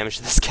doing enough damage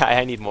to this guy.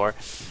 I need more.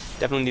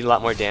 Definitely need a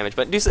lot more damage.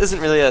 But Medusa isn't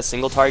really a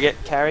single target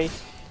carry.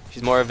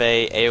 She's more of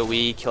a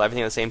AoE, kill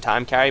everything at the same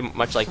time carry,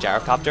 much like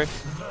Gyrocopter.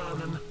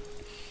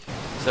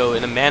 So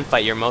in a man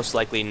fight, you're most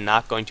likely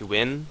not going to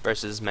win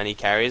versus many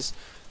carries,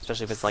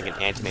 especially if it's like an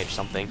anti-mage or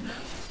something.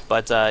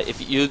 But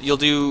if you'll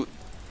do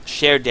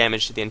shared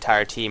damage to the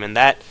entire team, and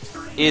that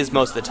is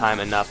most of the time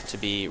enough to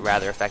be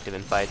rather effective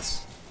in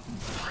fights.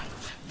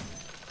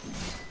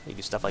 You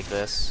do stuff like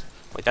this.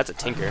 Wait, that's a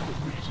Tinker.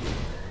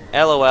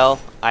 LOL,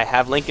 I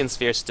have Lincoln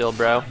Sphere still,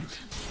 bro.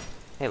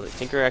 Hey, look,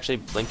 Tinker actually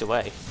blinked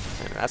away.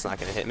 That's not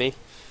gonna hit me.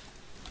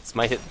 This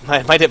might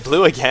hit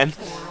blue again.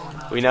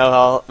 We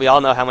all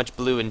know how much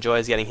blue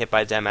enjoys getting hit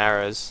by dem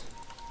arrows.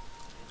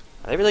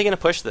 Are they really gonna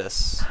push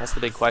this? That's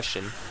the big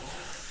question.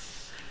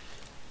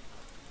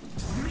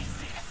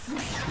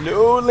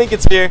 No Lincoln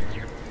Sphere.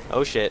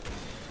 Oh shit.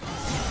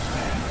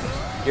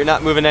 You're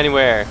not moving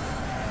anywhere.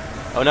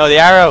 Oh no, the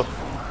arrow.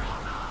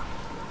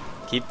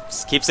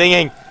 Keep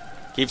singing.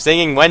 Keep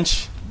singing,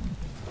 wench.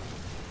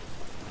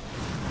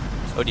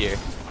 Oh dear.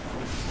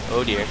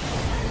 Oh dear.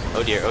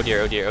 Oh dear, oh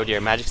dear, oh dear, oh dear.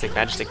 Magic stick,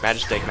 magic stick,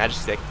 magic stick, magic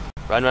stick.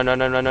 Run, run, run,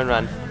 run, run, run,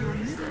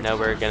 run. No,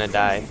 we're gonna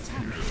die.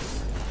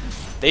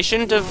 They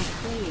shouldn't have...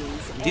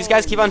 These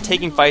guys keep on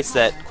taking fights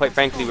that, quite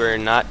frankly, we're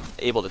not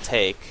able to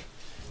take.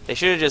 They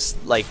should have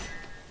just, like,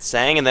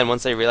 sang, and then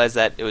once they realized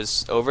that it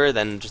was over,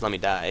 then just let me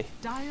die.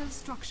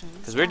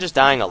 Because we're just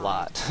dying a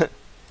lot.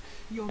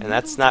 and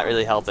that's not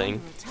really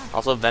helping.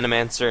 Also,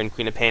 Venomancer and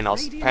Queen of Pain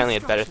also apparently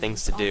had better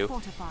things to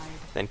do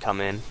than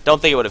come in.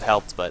 Don't think it would have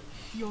helped, but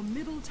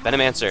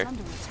Venomancer,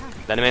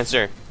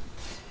 Venomancer,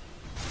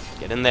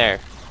 get in there.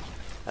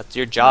 That's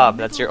your job.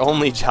 That's your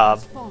only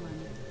job. Oh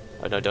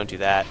no, don't do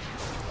that.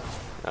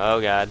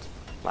 Oh god.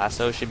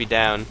 Lasso should be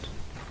down.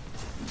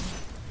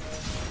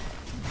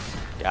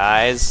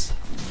 Guys.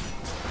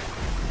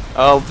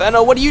 Oh,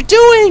 Veno, what are you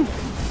doing?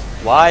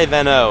 Why,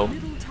 Veno?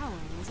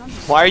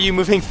 Why are you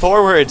moving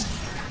forward?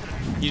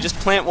 You just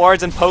plant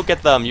wards and poke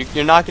at them.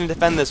 You're not going to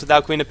defend this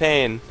without Queen of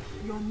Pain.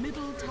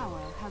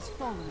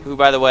 Who,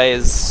 by the way,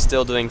 is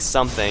still doing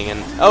something.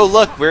 And oh,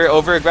 look, we're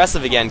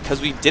over-aggressive again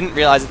because we didn't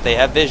realize that they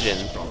have vision.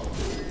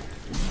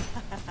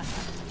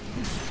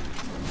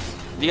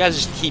 If you guys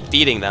just keep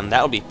beating them,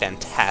 that would be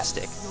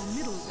fantastic.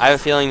 I have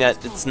a feeling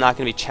that it's not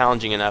going to be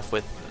challenging enough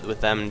with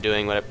them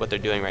doing what they're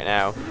doing right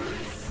now.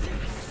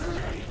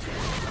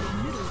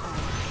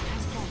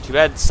 Too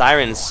bad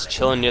Siren's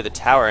chilling near the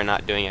tower and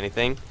not doing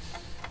anything.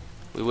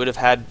 We would have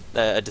had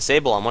a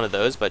disable on one of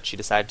those, but she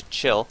decided to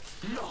chill.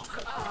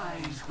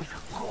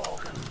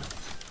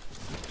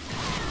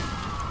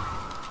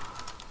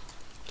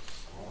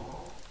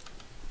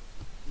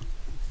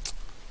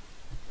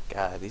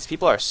 God, these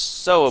people are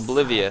so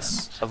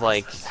oblivious of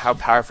like how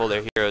powerful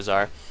their heroes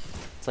are.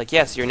 It's like,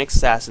 yes, you're an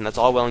assassin, that's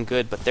all well and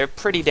good, but they're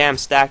pretty damn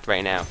stacked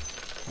right now.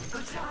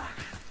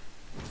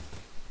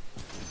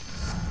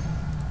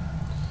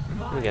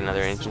 We'll get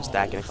another ancient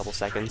stack in a couple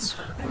seconds.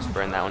 Just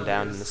burn that one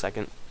down in a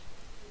second.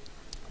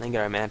 Then get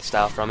our mana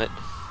style from it.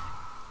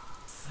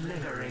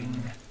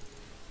 And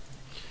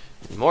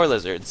more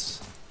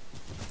lizards.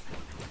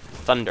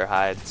 Thunder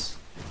hides.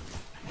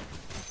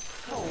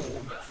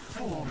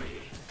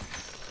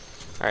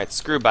 Alright,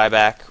 screw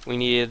buyback. We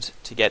needed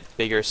to get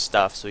bigger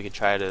stuff so we could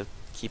try to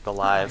keep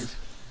alive.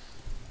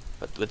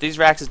 But with these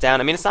Raxes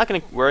down, I mean, it's not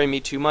going to worry me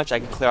too much. I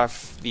can clear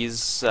off these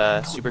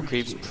super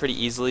creeps pretty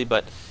easily,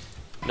 but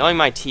knowing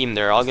my team,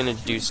 they're all going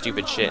to do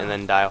stupid shit and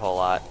then die a whole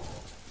lot.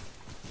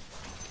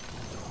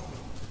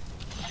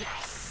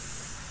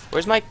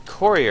 Where's my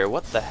courier?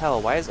 What the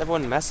hell? Why is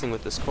everyone messing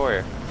with this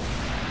courier?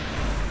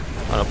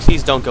 Oh no,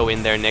 please don't go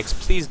in there, Nyx.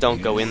 Please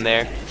don't go in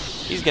there.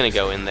 He's going to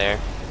go in there.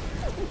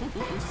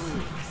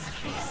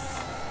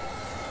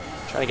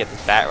 Trying to get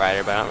this Bat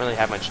Rider, but I don't really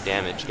have much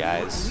damage,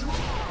 guys.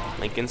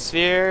 Lincoln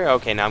Sphere.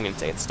 Okay, now I'm going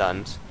to get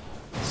stunned.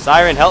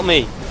 Siren, help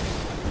me!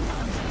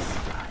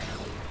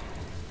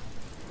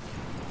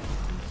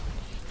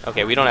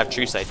 Okay, we don't have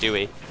True Sight, do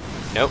we?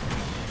 Nope.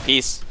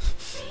 Peace.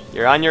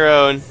 You're on your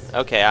own.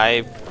 Okay,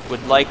 I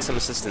would like some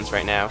assistance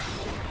right now.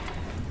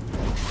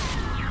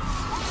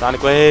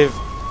 Sonic Wave!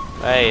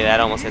 Hey, that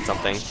almost hit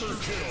something.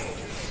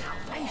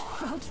 I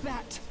felt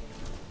that.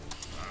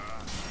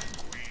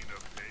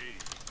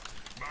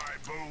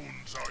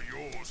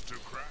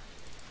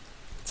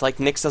 It's like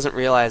Nyx doesn't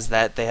realize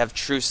that they have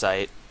True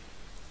Sight.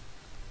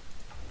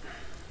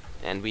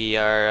 And we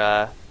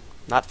are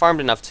not farmed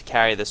enough to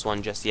carry this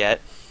one just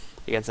yet.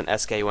 Against an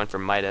SK who went for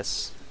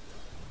Midas.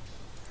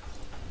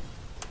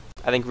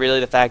 I think really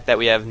the fact that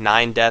we have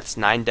 9 deaths,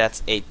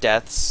 8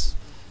 deaths,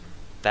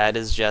 that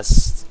is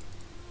just,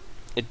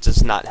 it's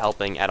just not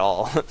helping at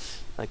all.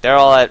 Like, they're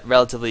all at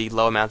relatively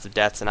low amounts of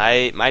deaths,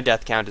 and my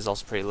death count is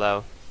also pretty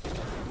low.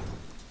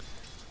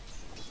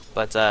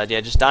 But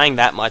yeah, just dying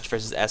that much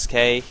versus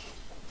SK,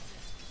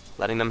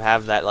 letting them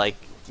have that like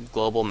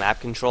global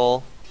map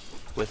control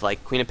with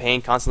like Queen of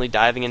Pain constantly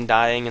diving and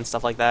dying and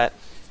stuff like that,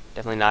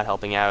 definitely not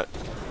helping out.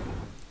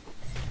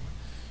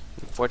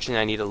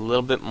 Unfortunately, I need a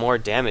little bit more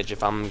damage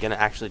if I'm gonna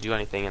actually do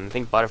anything, and I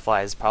think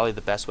Butterfly is probably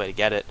the best way to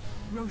get it.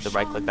 The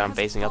right click that I'm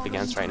facing up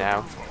against right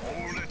now.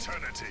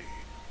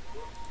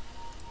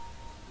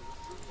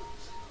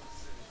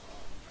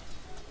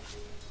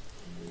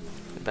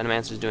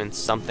 Venomancer's doing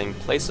something.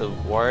 Place a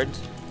ward.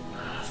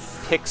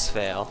 Picks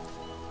fail.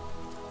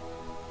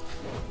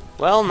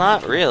 Well,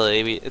 not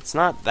really. It's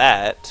not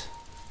that.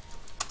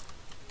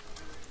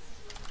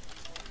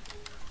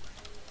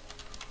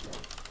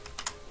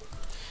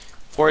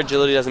 Four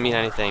agility doesn't mean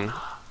anything.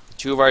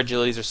 2 of our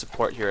agilities are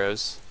support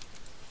heroes.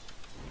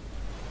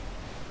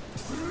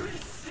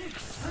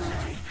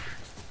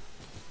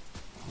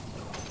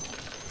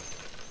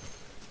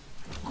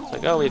 It's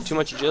like, oh, we have too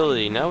much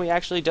agility. No, we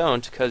actually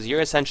don't, because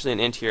you're essentially an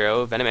int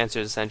hero.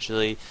 Venomancer is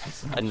essentially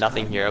a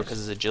nothing hero, because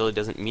his agility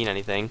doesn't mean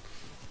anything.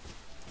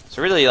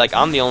 So really, like,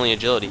 I'm the only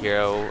agility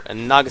hero,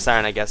 and Naga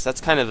Siren, I guess, that's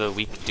kind of a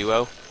weak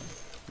duo.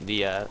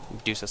 The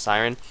Medusa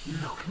Siren.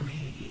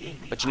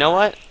 But you know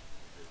what?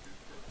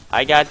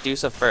 I got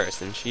Medusa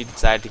first, and she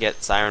decided to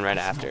get Siren right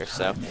after,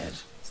 so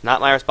it's not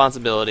my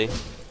responsibility.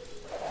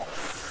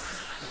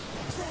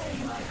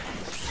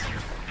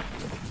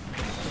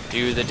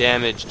 Do the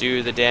damage,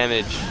 do the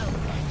damage.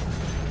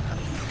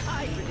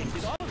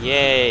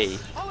 Yay.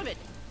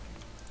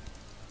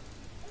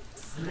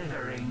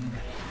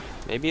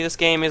 Maybe this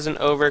game isn't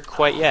over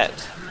quite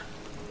yet.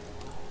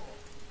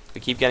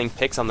 We keep getting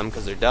picks on them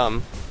because they're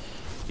dumb.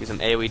 Use some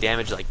AoE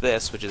damage like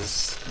this, which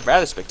is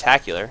rather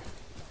spectacular.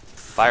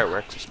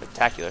 Fireworks are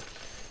spectacular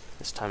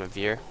this time of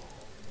year.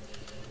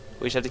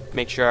 We just have to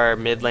make sure our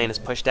mid lane is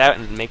pushed out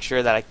and make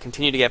sure that I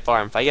continue to get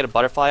farm. If I get a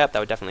butterfly up, that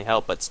would definitely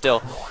help, but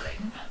still,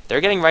 they're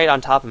getting right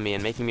on top of me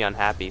and making me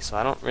unhappy, so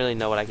I don't really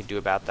know what I could do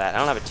about that. I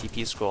don't have a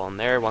TP scroll, and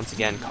they're once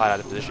again caught out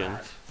of position.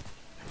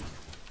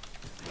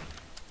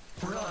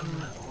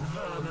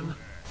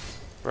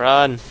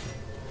 Run!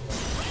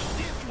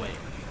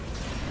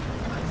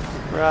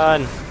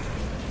 Run!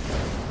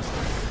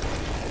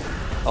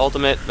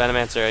 Ultimate,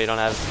 Venomancer, you don't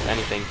have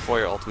anything for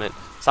your ultimate.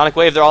 Sonic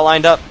Wave, they're all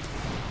lined up.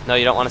 No,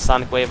 you don't want a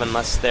Sonic Wave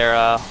unless they're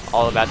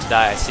all about to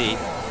die, I see.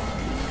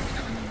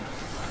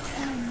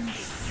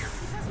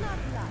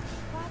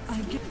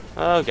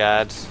 Oh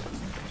god.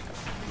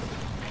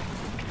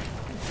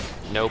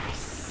 Nope.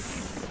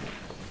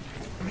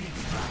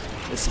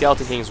 The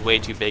Skeleton King's way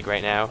too big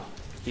right now.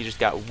 He just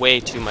got way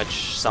too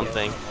much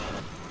something.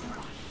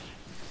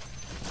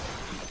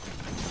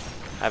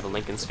 I have a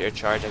Lincoln Sphere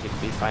charge, I could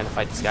be fine to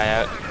fight this guy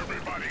out.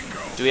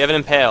 Do we have an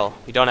Impale?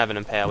 We don't have an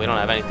Impale, we don't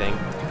have anything.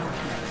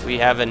 We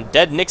have a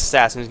dead Nyx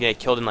Assassin who's gonna get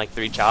killed in like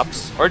 3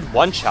 chops. Or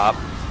 1 chop.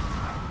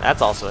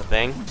 That's also a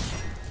thing.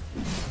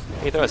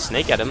 You throw a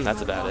snake at him,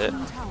 that's about it.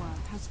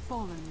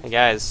 Hey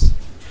guys,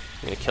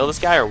 you gonna kill this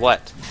guy or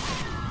what?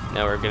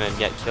 No, we're gonna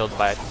get killed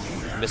by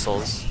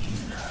missiles.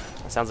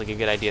 That sounds like a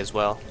good idea as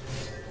well.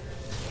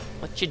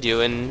 What you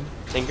doing,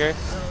 Tinker?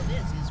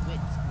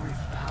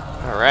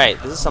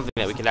 Alright, this is something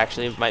that we could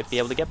actually might be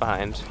able to get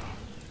behind.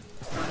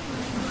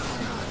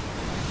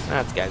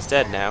 That guy's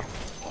dead now.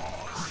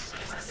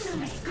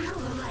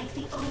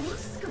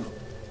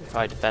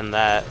 Probably defend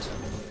that.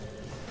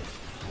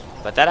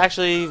 But that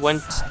actually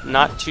went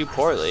not too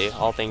poorly,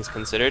 all things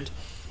considered.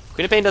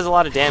 Queen of Pain does a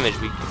lot of damage.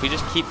 If we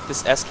just keep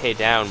this SK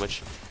down,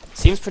 which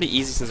seems pretty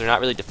easy since they're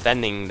not really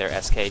defending their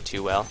SK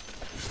too well,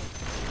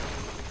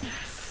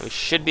 we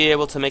should be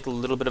able to make a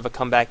little bit of a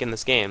comeback in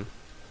this game.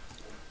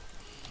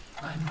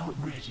 I'm not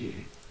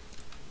ready.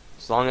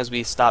 As long as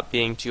we stop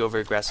being too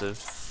over-aggressive.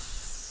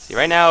 See,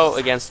 right now,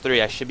 against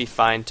 3, I should be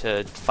fine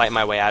to fight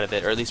my way out of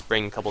it, or at least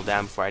bring a couple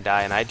down before I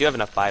die, and I do have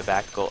enough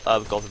buyback, gold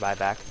for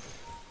buyback.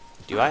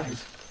 Do I?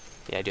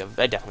 Yeah, I do.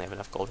 I definitely have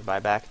enough gold for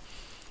buyback.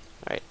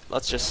 Alright,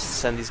 let's just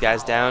send these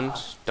guys down.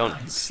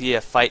 Don't see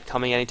a fight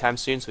coming anytime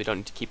soon, so we don't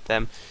need to keep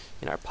them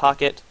in our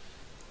pocket.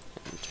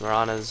 And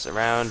Mirana's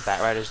around,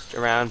 Batrider's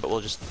around, but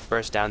we'll just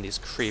burst down these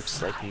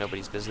creeps like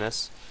nobody's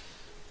business.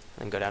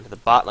 And go down to the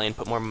bot lane,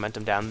 put more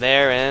momentum down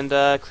there,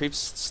 and creeps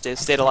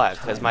stayed alive,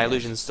 because my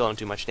illusions still don't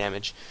do much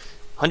damage.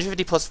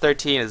 150 plus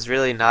 13 is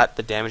really not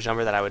the damage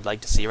number that I would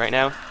like to see right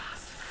now.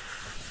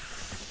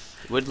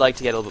 Would like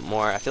to get a little bit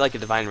more. I feel like a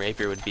Divine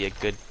Rapier would be a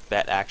good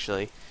bet,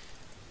 actually.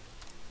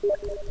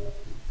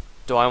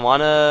 Do I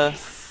want to...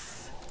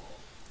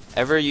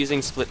 Ever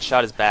using Split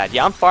Shot is bad.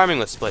 Yeah, I'm farming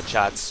with Split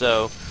Shot,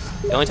 so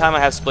the only time I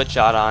have Split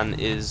Shot on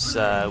is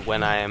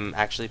when I am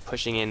actually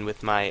pushing in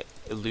with my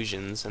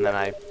illusions, and then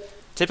I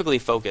typically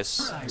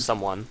focus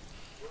someone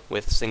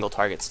with single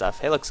target stuff.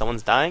 Hey look,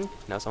 someone's dying?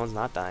 No, someone's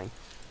not dying.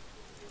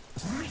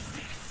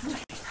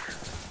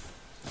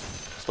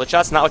 Split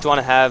Shot's not what you want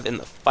to have in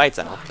the fights,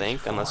 I don't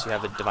think, unless you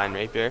have a Divine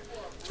Rapier.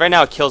 So right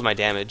now it kills my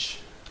damage.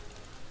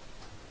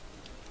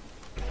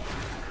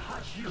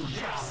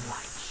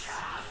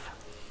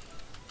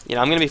 You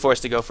know, I'm going to be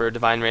forced to go for a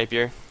Divine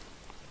Rapier.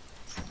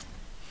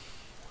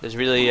 There's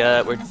really,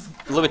 we're a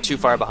little bit too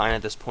far behind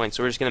at this point,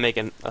 so we're just going to make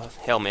a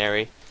Hail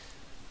Mary.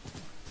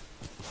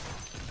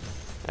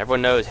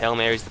 Everyone knows Hail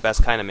Mary's the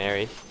best kind of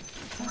Mary. If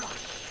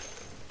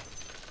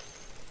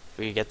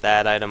we get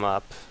that item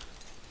up.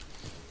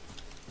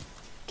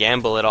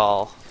 Gamble it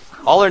all.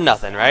 All or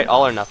nothing, right?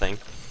 All or nothing.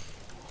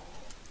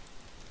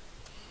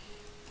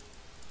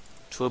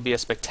 Which will be a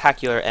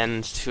spectacular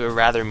end to a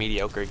rather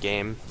mediocre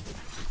game.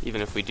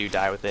 Even if we do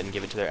die with it and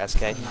give it to their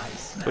SK.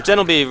 Which then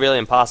will be really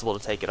impossible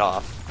to take it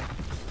off.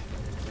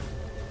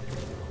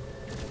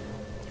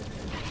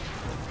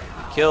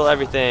 Kill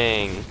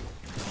everything.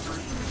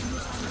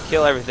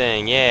 Kill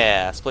everything,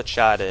 yeah. Split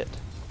shot it.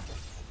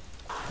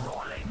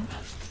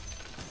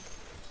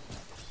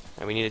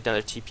 And we need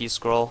another TP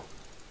scroll.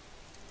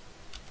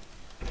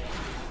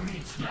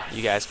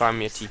 You guys farm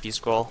me a TP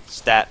scroll.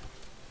 Stat.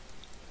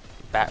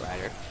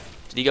 Batrider.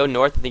 Did he go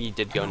north? I think he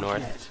did go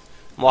north.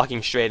 I'm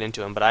walking straight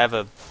into him, but I have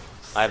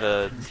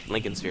a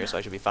Lincoln Sphere, so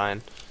I should be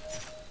fine.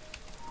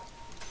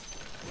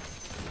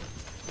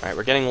 Alright,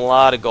 we're getting a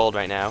lot of gold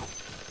right now.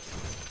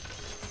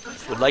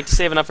 Would like to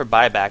save enough for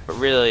buyback, but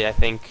really I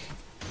think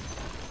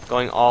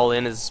going all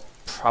in is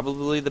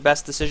probably the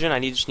best decision. I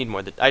just need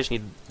more. I just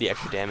need the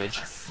extra damage.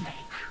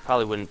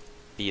 Probably wouldn't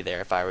be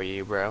there if I were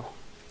you, bro.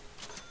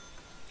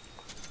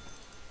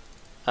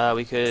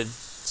 We could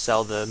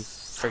sell the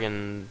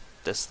friggin'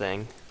 this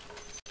thing.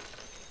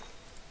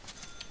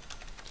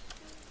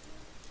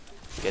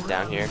 Get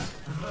down here.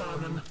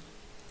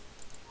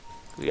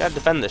 We gotta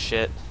defend this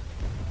shit.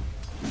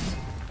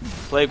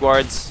 Plague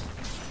Wards.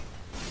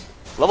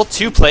 Level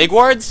 2 Plague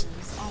Wards?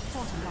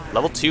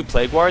 Level 2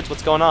 Plague Wards?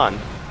 What's going on?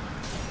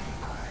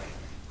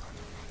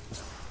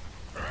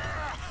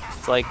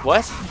 It's like,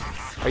 what?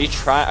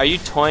 Are you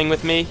toying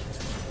with me?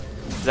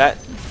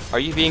 Are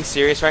you being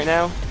serious right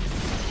now?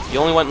 You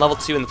only went level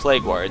 2 in the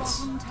Plague Wards.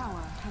 Bottom tower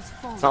has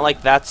fallen. It's not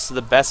like that's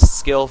the best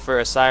skill for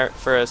a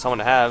someone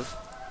to have.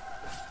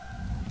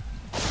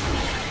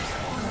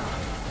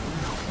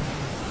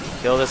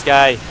 Kill this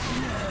guy.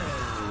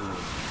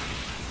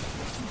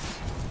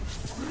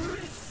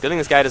 Good thing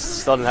this guy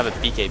still doesn't have a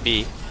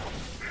BKB.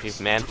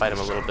 You man fight him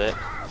a little bit.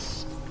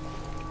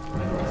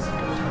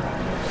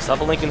 Just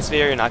up a Lincoln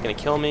Sphere, you're not gonna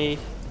kill me.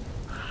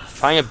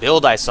 Trying a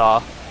build I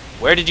saw.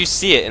 Where did you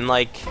see it? And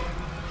like,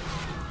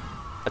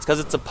 that's because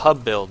it's a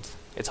pub build.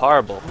 It's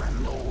horrible.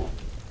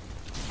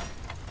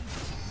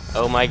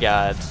 Oh my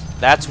god.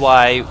 That's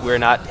why we're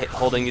not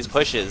holding these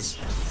pushes.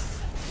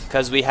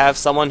 Because we have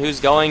someone who's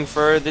going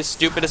for the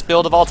stupidest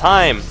build of all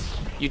time.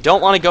 You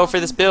don't want to go for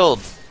this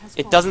build.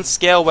 It doesn't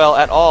scale well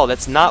at all.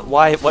 That's not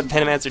what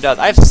Venomancer does.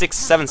 I have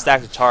 6-7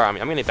 stacks of char on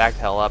me. I'm gonna back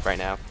the hell up right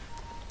now.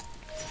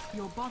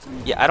 Your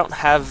bottom Yeah, I don't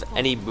have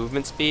any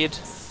movement speed.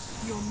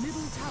 Your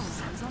middle tower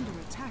is under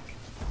attack.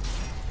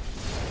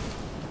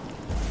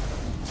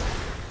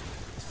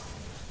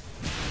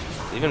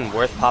 Is it even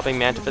worth popping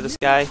Manta for this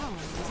guy? Tower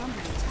is under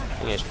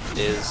attack. I think it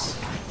is.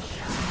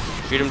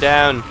 Shoot him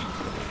down.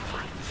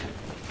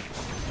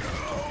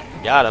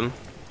 Got him.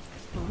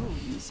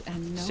 Bones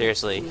and no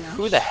Seriously, flesh.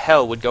 who the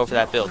hell would go for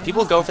that build?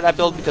 People go for that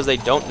build because they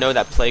don't know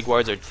that Plague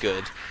Wards are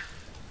good.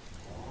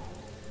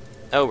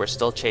 Oh, we're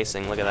still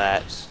chasing. Look at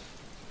that.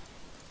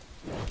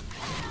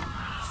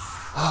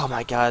 Oh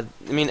my god.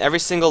 I mean, every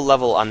single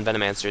level on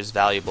Venomancer is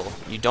valuable.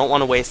 You don't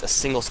want to waste a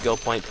single skill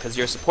point because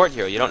you're a support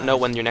hero. You don't know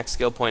when your next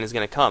skill point is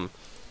going to come.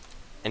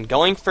 And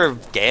going for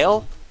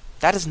Gale,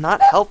 that is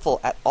not helpful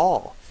at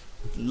all.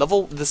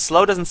 The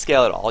slow doesn't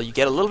scale at all. You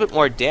get a little bit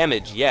more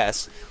damage,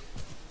 yes.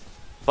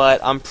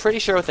 But I'm pretty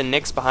sure with a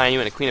Nyx behind you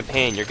and a Queen of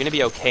Pain, you're going to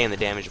be okay in the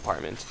damage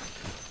department.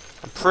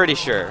 I'm pretty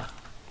sure.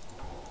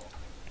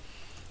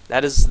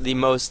 That is the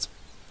most...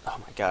 Oh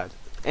my god.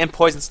 And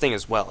Poison Sting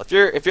as well. If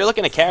you're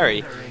looking to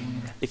carry,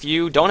 if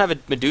you don't have a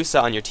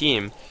Medusa on your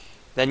team,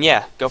 then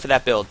yeah, go for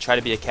that build. Try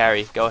to be a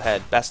carry. Go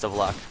ahead. Best of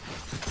luck.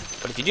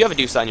 But if you do have a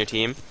Medusa on your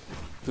team,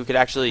 who could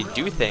actually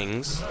do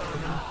things,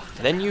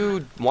 then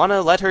you want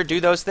to let her do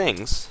those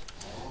things.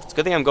 It's a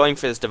good thing I'm going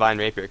for this Divine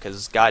Rapier,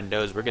 because God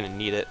knows we're going to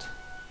need it.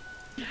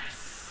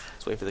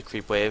 Let's wait for the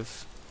creep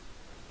wave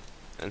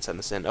and send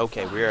this in.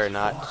 Okay, we're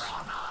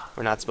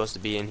not supposed to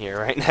be in here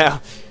right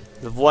now.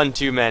 We've one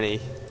too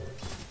many.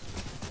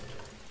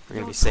 We're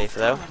gonna be safe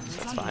though. So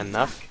that's fine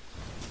enough.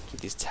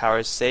 Keep these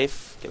towers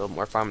safe. Get a little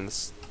more farm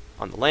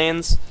on the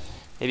lanes.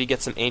 Maybe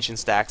get some ancient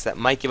stacks that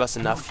might give us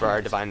enough for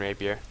our Divine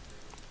Rapier.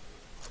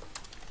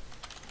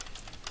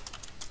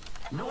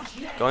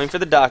 Going for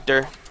the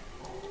Doctor,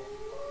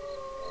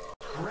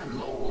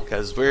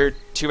 because we're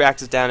 2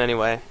 axes down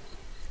anyway.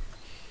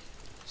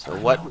 So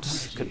what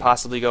could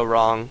possibly go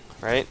wrong,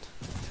 right?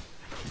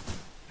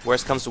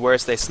 Worst comes to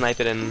worst, they snipe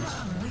it and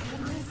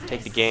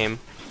take the game.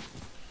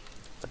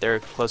 But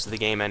they're close to the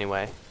game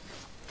anyway.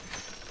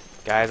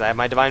 Guys, I have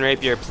my Divine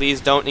Rapier.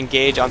 Please don't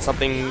engage on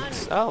something...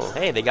 Oh,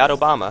 hey, they got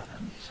Obama.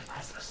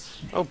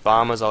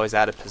 Obama's always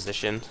out of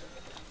position.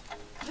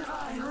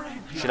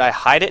 Should I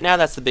hide it now?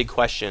 That's the big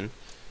question.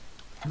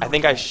 I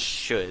think I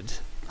should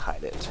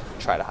hide it.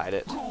 Try to hide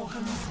it.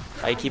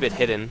 I keep it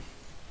hidden.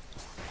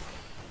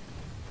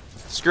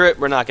 Screw it,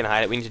 we're not going to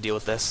hide it. We need to deal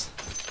with this.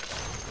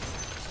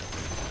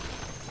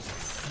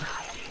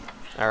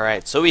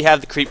 Alright, so we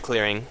have the creep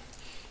clearing.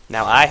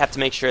 Now I have to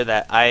make sure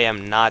that I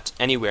am not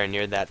anywhere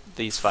near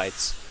these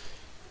fights.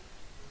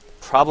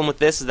 Problem with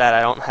this is that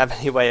I don't have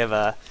any way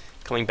of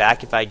coming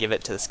back if I give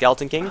it to the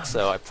Skeleton King,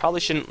 so I probably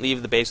shouldn't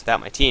leave the base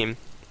without my team.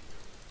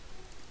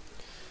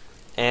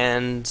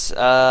 And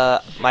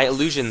my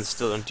illusions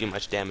still don't do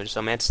much damage,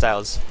 so Manta Style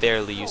is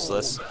fairly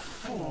useless.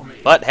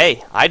 But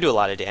hey, I do a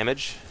lot of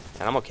damage,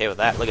 and I'm okay with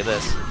that. Look at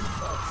this.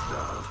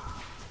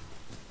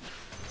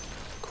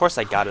 Of course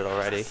I got it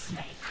already.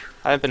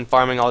 I haven't been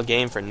farming all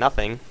game for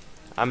nothing.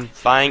 I'm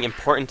buying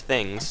important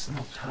things.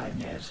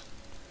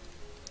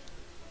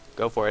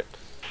 Go for it.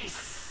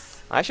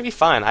 I should be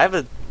fine. I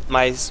have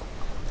my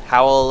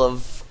Howl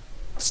of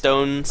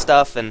Stone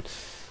stuff, and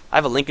I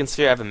have a Lincoln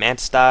Sphere, I have a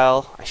Manta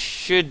Style. I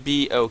should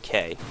be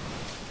okay.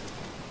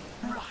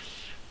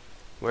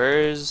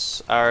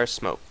 Where's our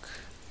smoke?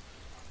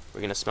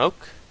 We're gonna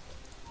smoke?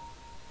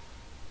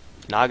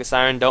 Naga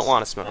Siren don't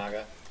want to smoke.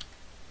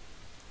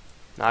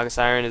 Naga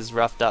Siren is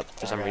roughed up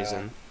for some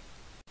reason.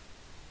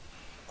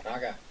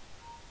 Naga.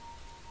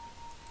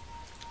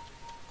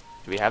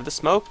 Do we have the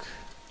smoke?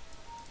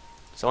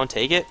 Someone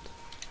take it?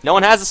 No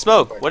one has the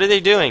smoke! What are they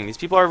doing? These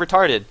people are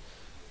retarded.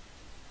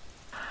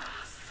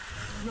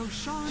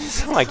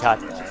 Oh my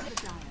god.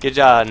 Good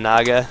job,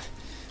 Naga.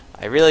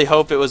 I really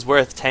hope it was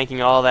worth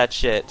tanking all that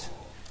shit.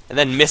 And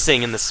then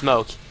missing in the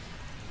smoke.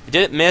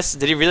 Did it miss?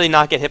 Did he really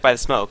not get hit by the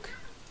smoke?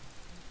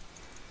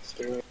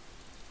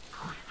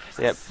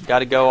 Yep,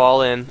 gotta go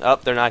all in. Oh,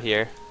 they're not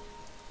here.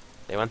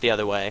 They went the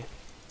other way.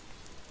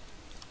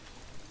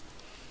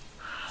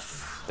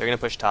 They're gonna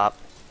push top.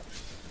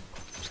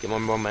 Just get more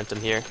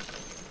momentum here.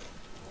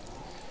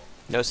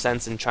 No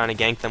sense in trying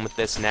to gank them with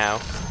this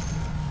now.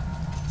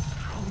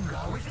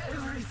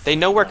 They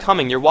know we're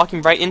coming. You're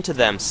walking right into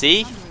them.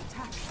 See? Under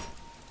attack.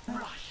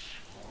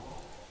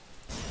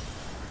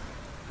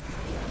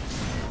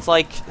 It's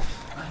like...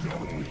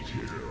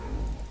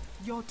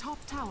 Your top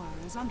tower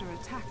is under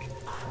attack.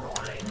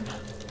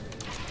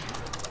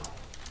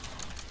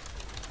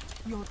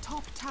 Your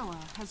top tower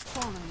has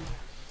fallen.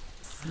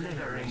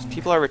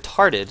 People are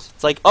retarded.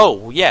 It's like,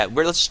 oh, yeah,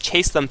 let's just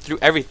chase them through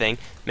everything.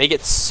 Make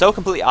it so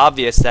completely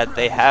obvious that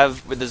they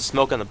have... There's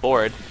smoke on the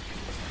board.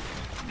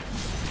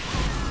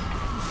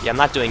 Yeah, I'm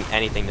not doing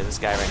anything to this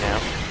guy right now.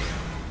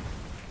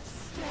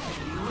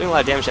 Doing a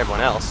lot of damage to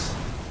everyone else.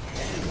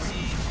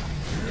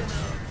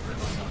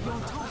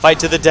 Fight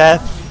to the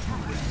death.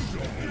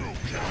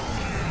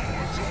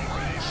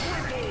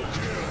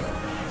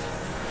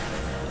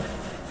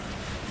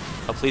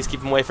 Oh, please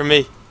keep him away from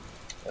me.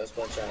 That was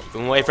one shot. Keep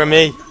him away from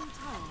me. Middle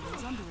tower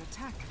is under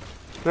attack.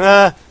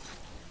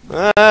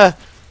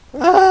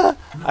 I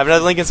have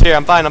another Lincoln Sphere.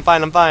 I'm fine, I'm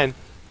fine, I'm fine.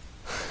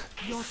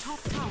 Your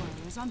top tower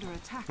is under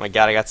attack. Oh my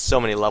god, I got so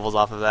many levels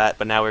off of that,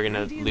 but now we're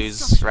gonna Radiant lose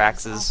structures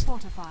Rax's. are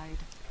fortified.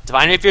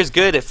 Divine Rapier's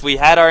good. If we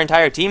had our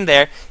entire team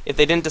there, if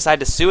they didn't decide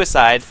to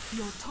suicide,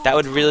 Your top that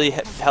would really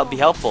tower has be fallen.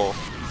 helpful.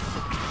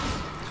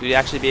 We'd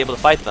actually be able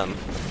to fight them.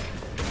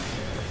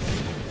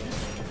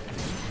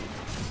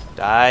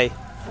 Die.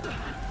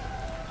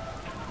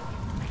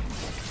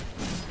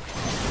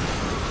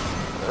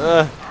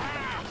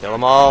 Kill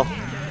them all.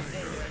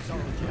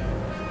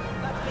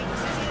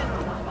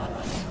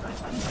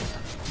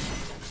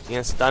 Is he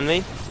gonna stun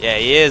me? Yeah,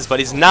 he is, but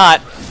he's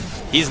not.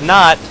 He's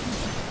not.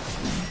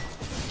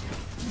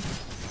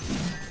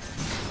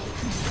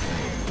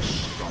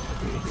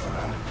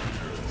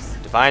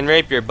 Divine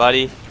Rapier,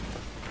 buddy.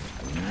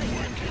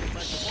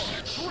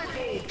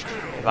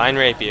 Divine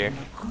Rapier.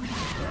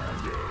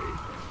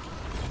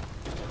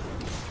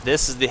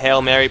 This is the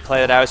Hail Mary play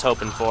that I was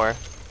hoping for.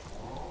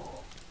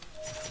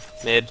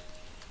 Mid.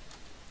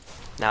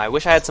 Now, I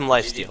wish I had some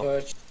lifesteal.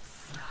 Push.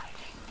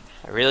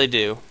 I really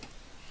do.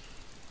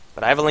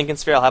 But I have a Lincoln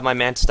Sphere, I'll have my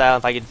Manta Style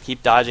if I could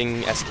keep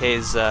dodging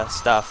SK's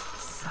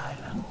stuff.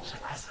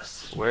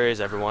 Where is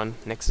everyone?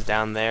 Nyx is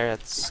down there,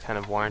 that's kind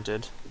of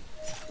warranted.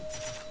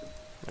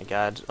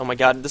 Oh my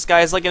god, this guy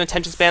has like an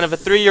attention span of a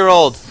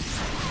 3-year-old!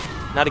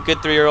 Not a good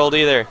 3-year-old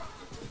either.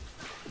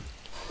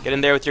 Get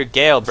in there with your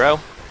Gale, bro.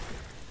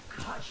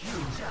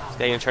 Is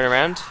they gonna turn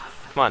around?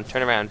 Come on,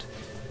 turn around.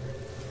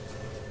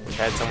 Wish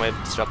I had some way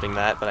of disrupting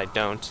that, but I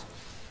don't.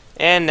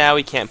 And now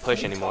we can't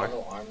push anymore.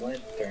 Toggle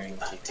armlet during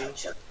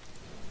TP.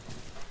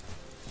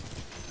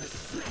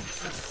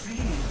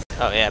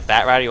 Oh yeah,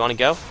 Bat Rider, you wanna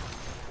go?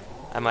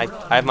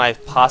 I have my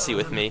posse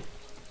with me.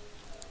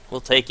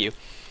 We'll take you.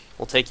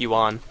 We'll take you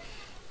on.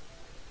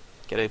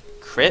 Get a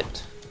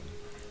crit?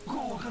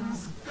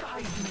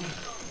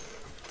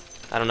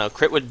 I don't know,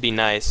 crit would be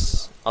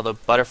nice. Although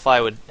Butterfly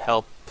would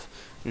help.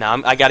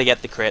 No, I gotta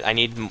get the crit. I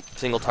need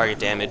single target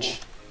damage.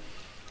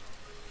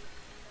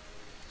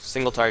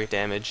 Single target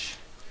damage.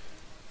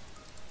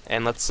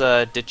 And let's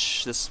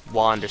ditch this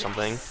wand or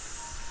something.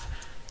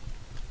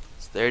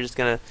 So they're just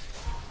gonna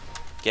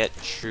get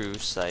True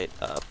Sight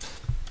up.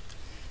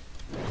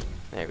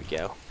 There we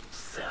go.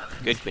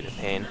 Good Queen of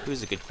Pain.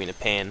 Who's a good Queen of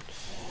Pain?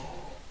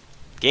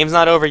 Game's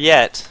not over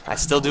yet. I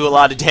still do a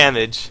lot of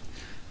damage.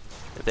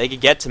 If they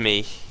could get to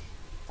me...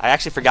 I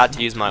actually forgot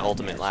to use my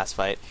ultimate last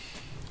fight.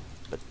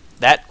 But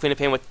that Queen of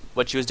Pain,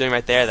 what she was doing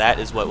right there, that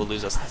is what will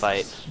lose us the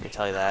fight. Let me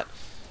tell you that.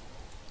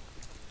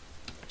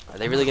 Are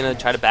they really going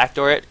to try to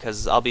backdoor it?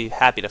 Because I'll be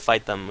happy to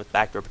fight them with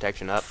backdoor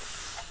protection up.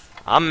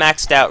 I'm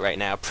maxed out right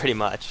now, pretty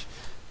much.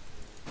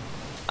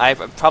 I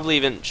probably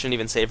shouldn't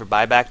even save for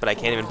buyback, but I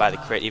can't even buy the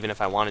crit even if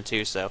I wanted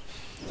to, so...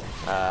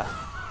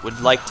 would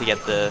like to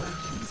get the...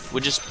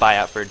 Would just buy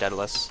out for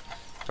Daedalus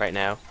right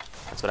now.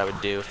 That's what I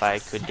would do if I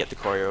could get the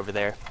courier over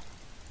there.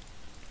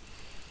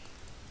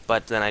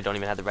 But then I don't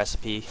even have the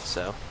recipe,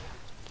 so...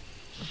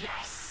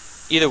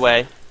 Either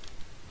way,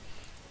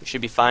 we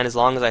should be fine as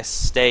long as I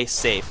stay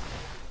safe.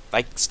 If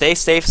I stay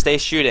safe, stay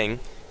shooting,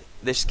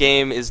 this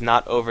game is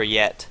not over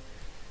yet.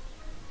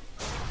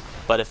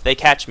 But if they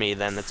catch me,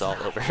 then it's all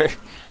over.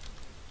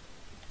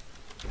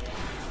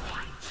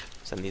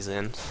 Send these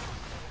in.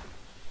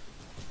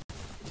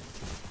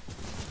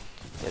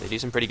 Yeah, they do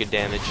some pretty good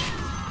damage.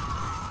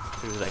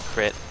 Look at that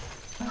crit.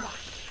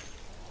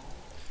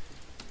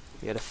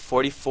 We got a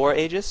 44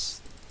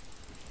 Aegis?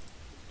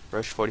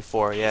 Roche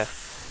 44, yeah.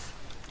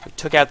 We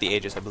took out the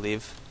Aegis, I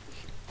believe.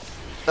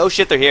 Oh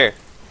shit, they're here.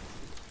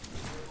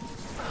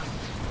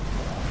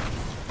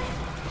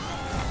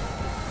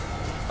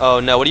 Oh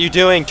no, what are you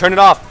doing? Turn it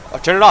off! Oh,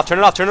 turn it off, turn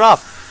it off, turn it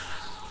off!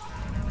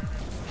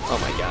 Oh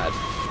my god.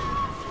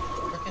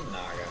 Frickin'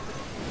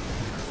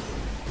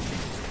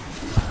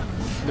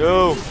 Naga.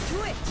 No!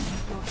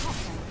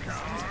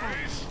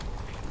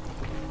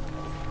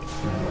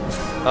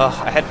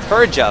 Ugh, I had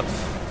Purge up.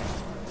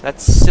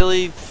 That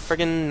silly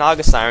friggin'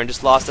 Naga Siren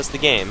just lost us the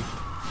game.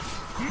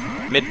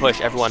 Mid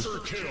push, everyone.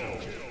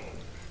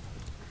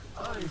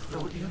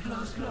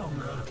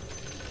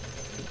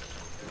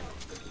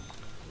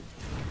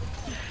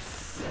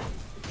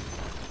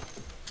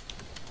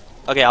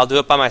 Okay, I'll do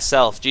it by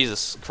myself.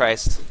 Jesus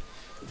Christ.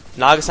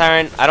 Naga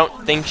Siren, I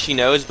don't think she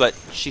knows, but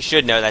she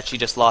should know that she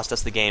just lost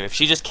us the game. If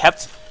she just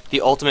kept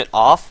the ultimate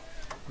off,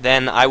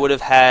 then I would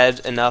have had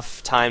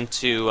enough time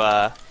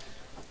to,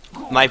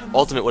 my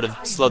ultimate would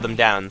have slowed them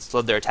down,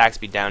 slowed their attack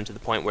speed down to the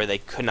point where they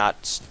could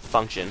not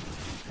function.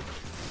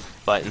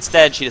 But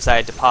instead, she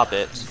decided to pop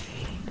it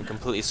and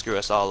completely screw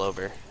us all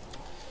over.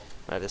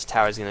 This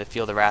tower's going to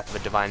feel the wrath of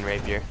a Divine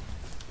Rapier.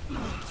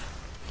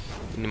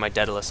 I need my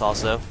Daedalus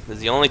also. This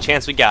is the only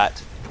chance we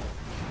got.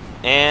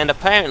 And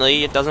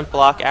apparently it doesn't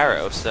block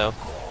arrow, so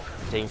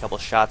taking a couple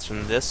shots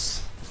from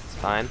this. It's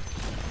fine.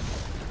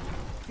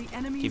 The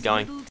enemy's Keep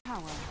going. middle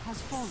tower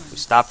has fallen. We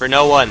stop for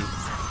no one.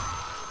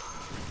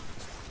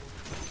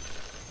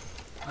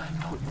 I'm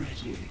not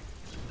ready.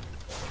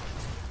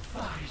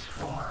 Fight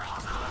for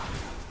honor.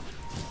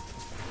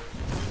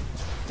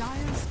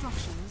 Dire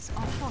structures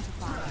are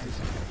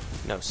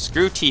fortified. No,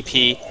 screw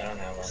TP. I don't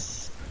have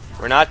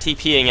one. We're not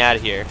TPing out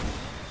of here.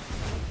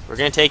 We're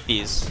gonna take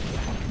these.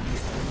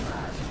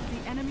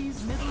 The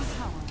enemy's middle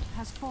tower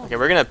has fallen. Okay,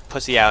 we're gonna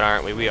pussy out,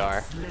 aren't we? We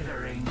are.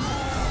 Slithering.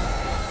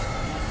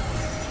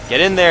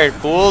 Get in there,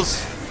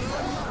 fools!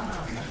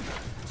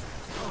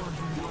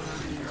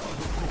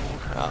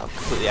 Oh,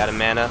 completely out of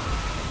mana.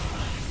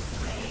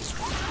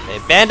 They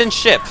abandoned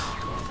ship.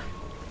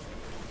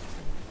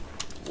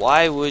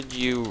 Why would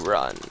you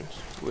run?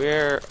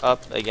 We're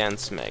up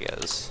against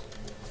Megas.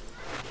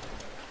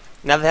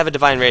 Now they have a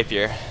Divine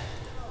Rapier.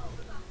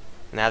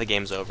 Now the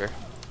game's over.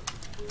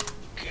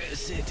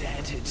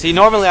 See,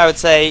 normally I would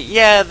say,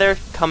 yeah, they're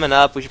coming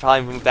up, we should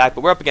probably move back,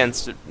 but we're up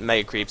against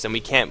Mega Creeps, and we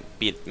can't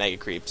beat Mega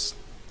Creeps.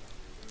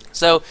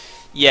 So,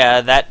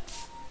 yeah, that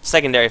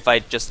secondary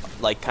fight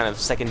just, like, kind of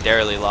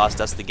secondarily lost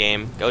us the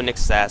game. Go Nick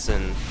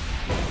Assassin.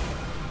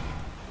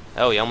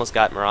 Oh, he almost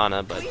got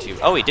Mirana, but you...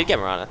 Oh, he did get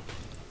Mirana.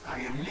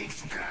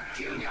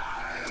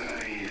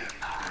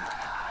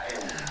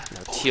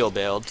 No, Teal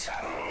bailed.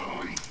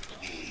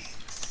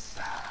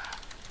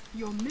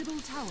 Your middle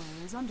tower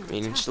is under I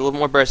mean, attack. just a little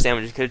more burst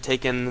damage. We could have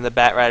taken the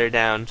Bat Rider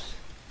down.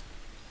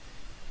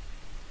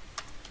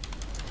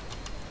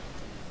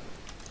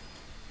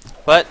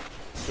 But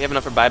we have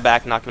enough for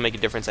buyback. Not going to make a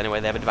difference anyway.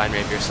 They have a Divine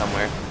Rapier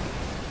somewhere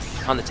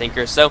on the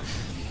Tinker. So,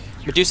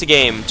 Medusa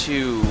Game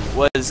 2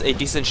 was a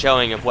decent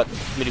showing of what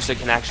Medusa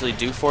can actually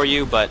do for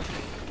you, but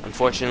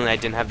unfortunately I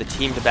didn't have the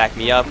team to back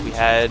me up. We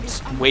had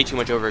way too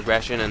much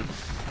over-aggression, and,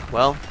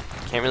 well,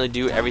 can't really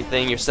do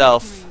everything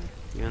yourself.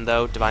 Even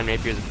though Divine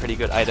Rapier is a pretty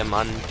good item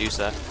on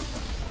Medusa.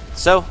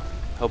 So,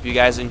 hope you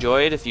guys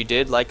enjoyed. If you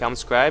did, like, comment,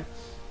 subscribe.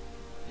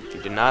 If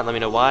you did not, let me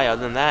know why.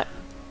 Other than that,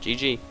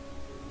 GG.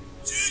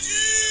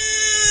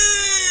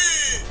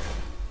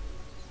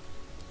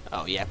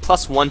 Oh yeah,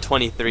 plus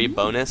 123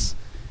 bonus.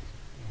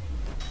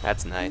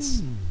 That's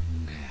nice.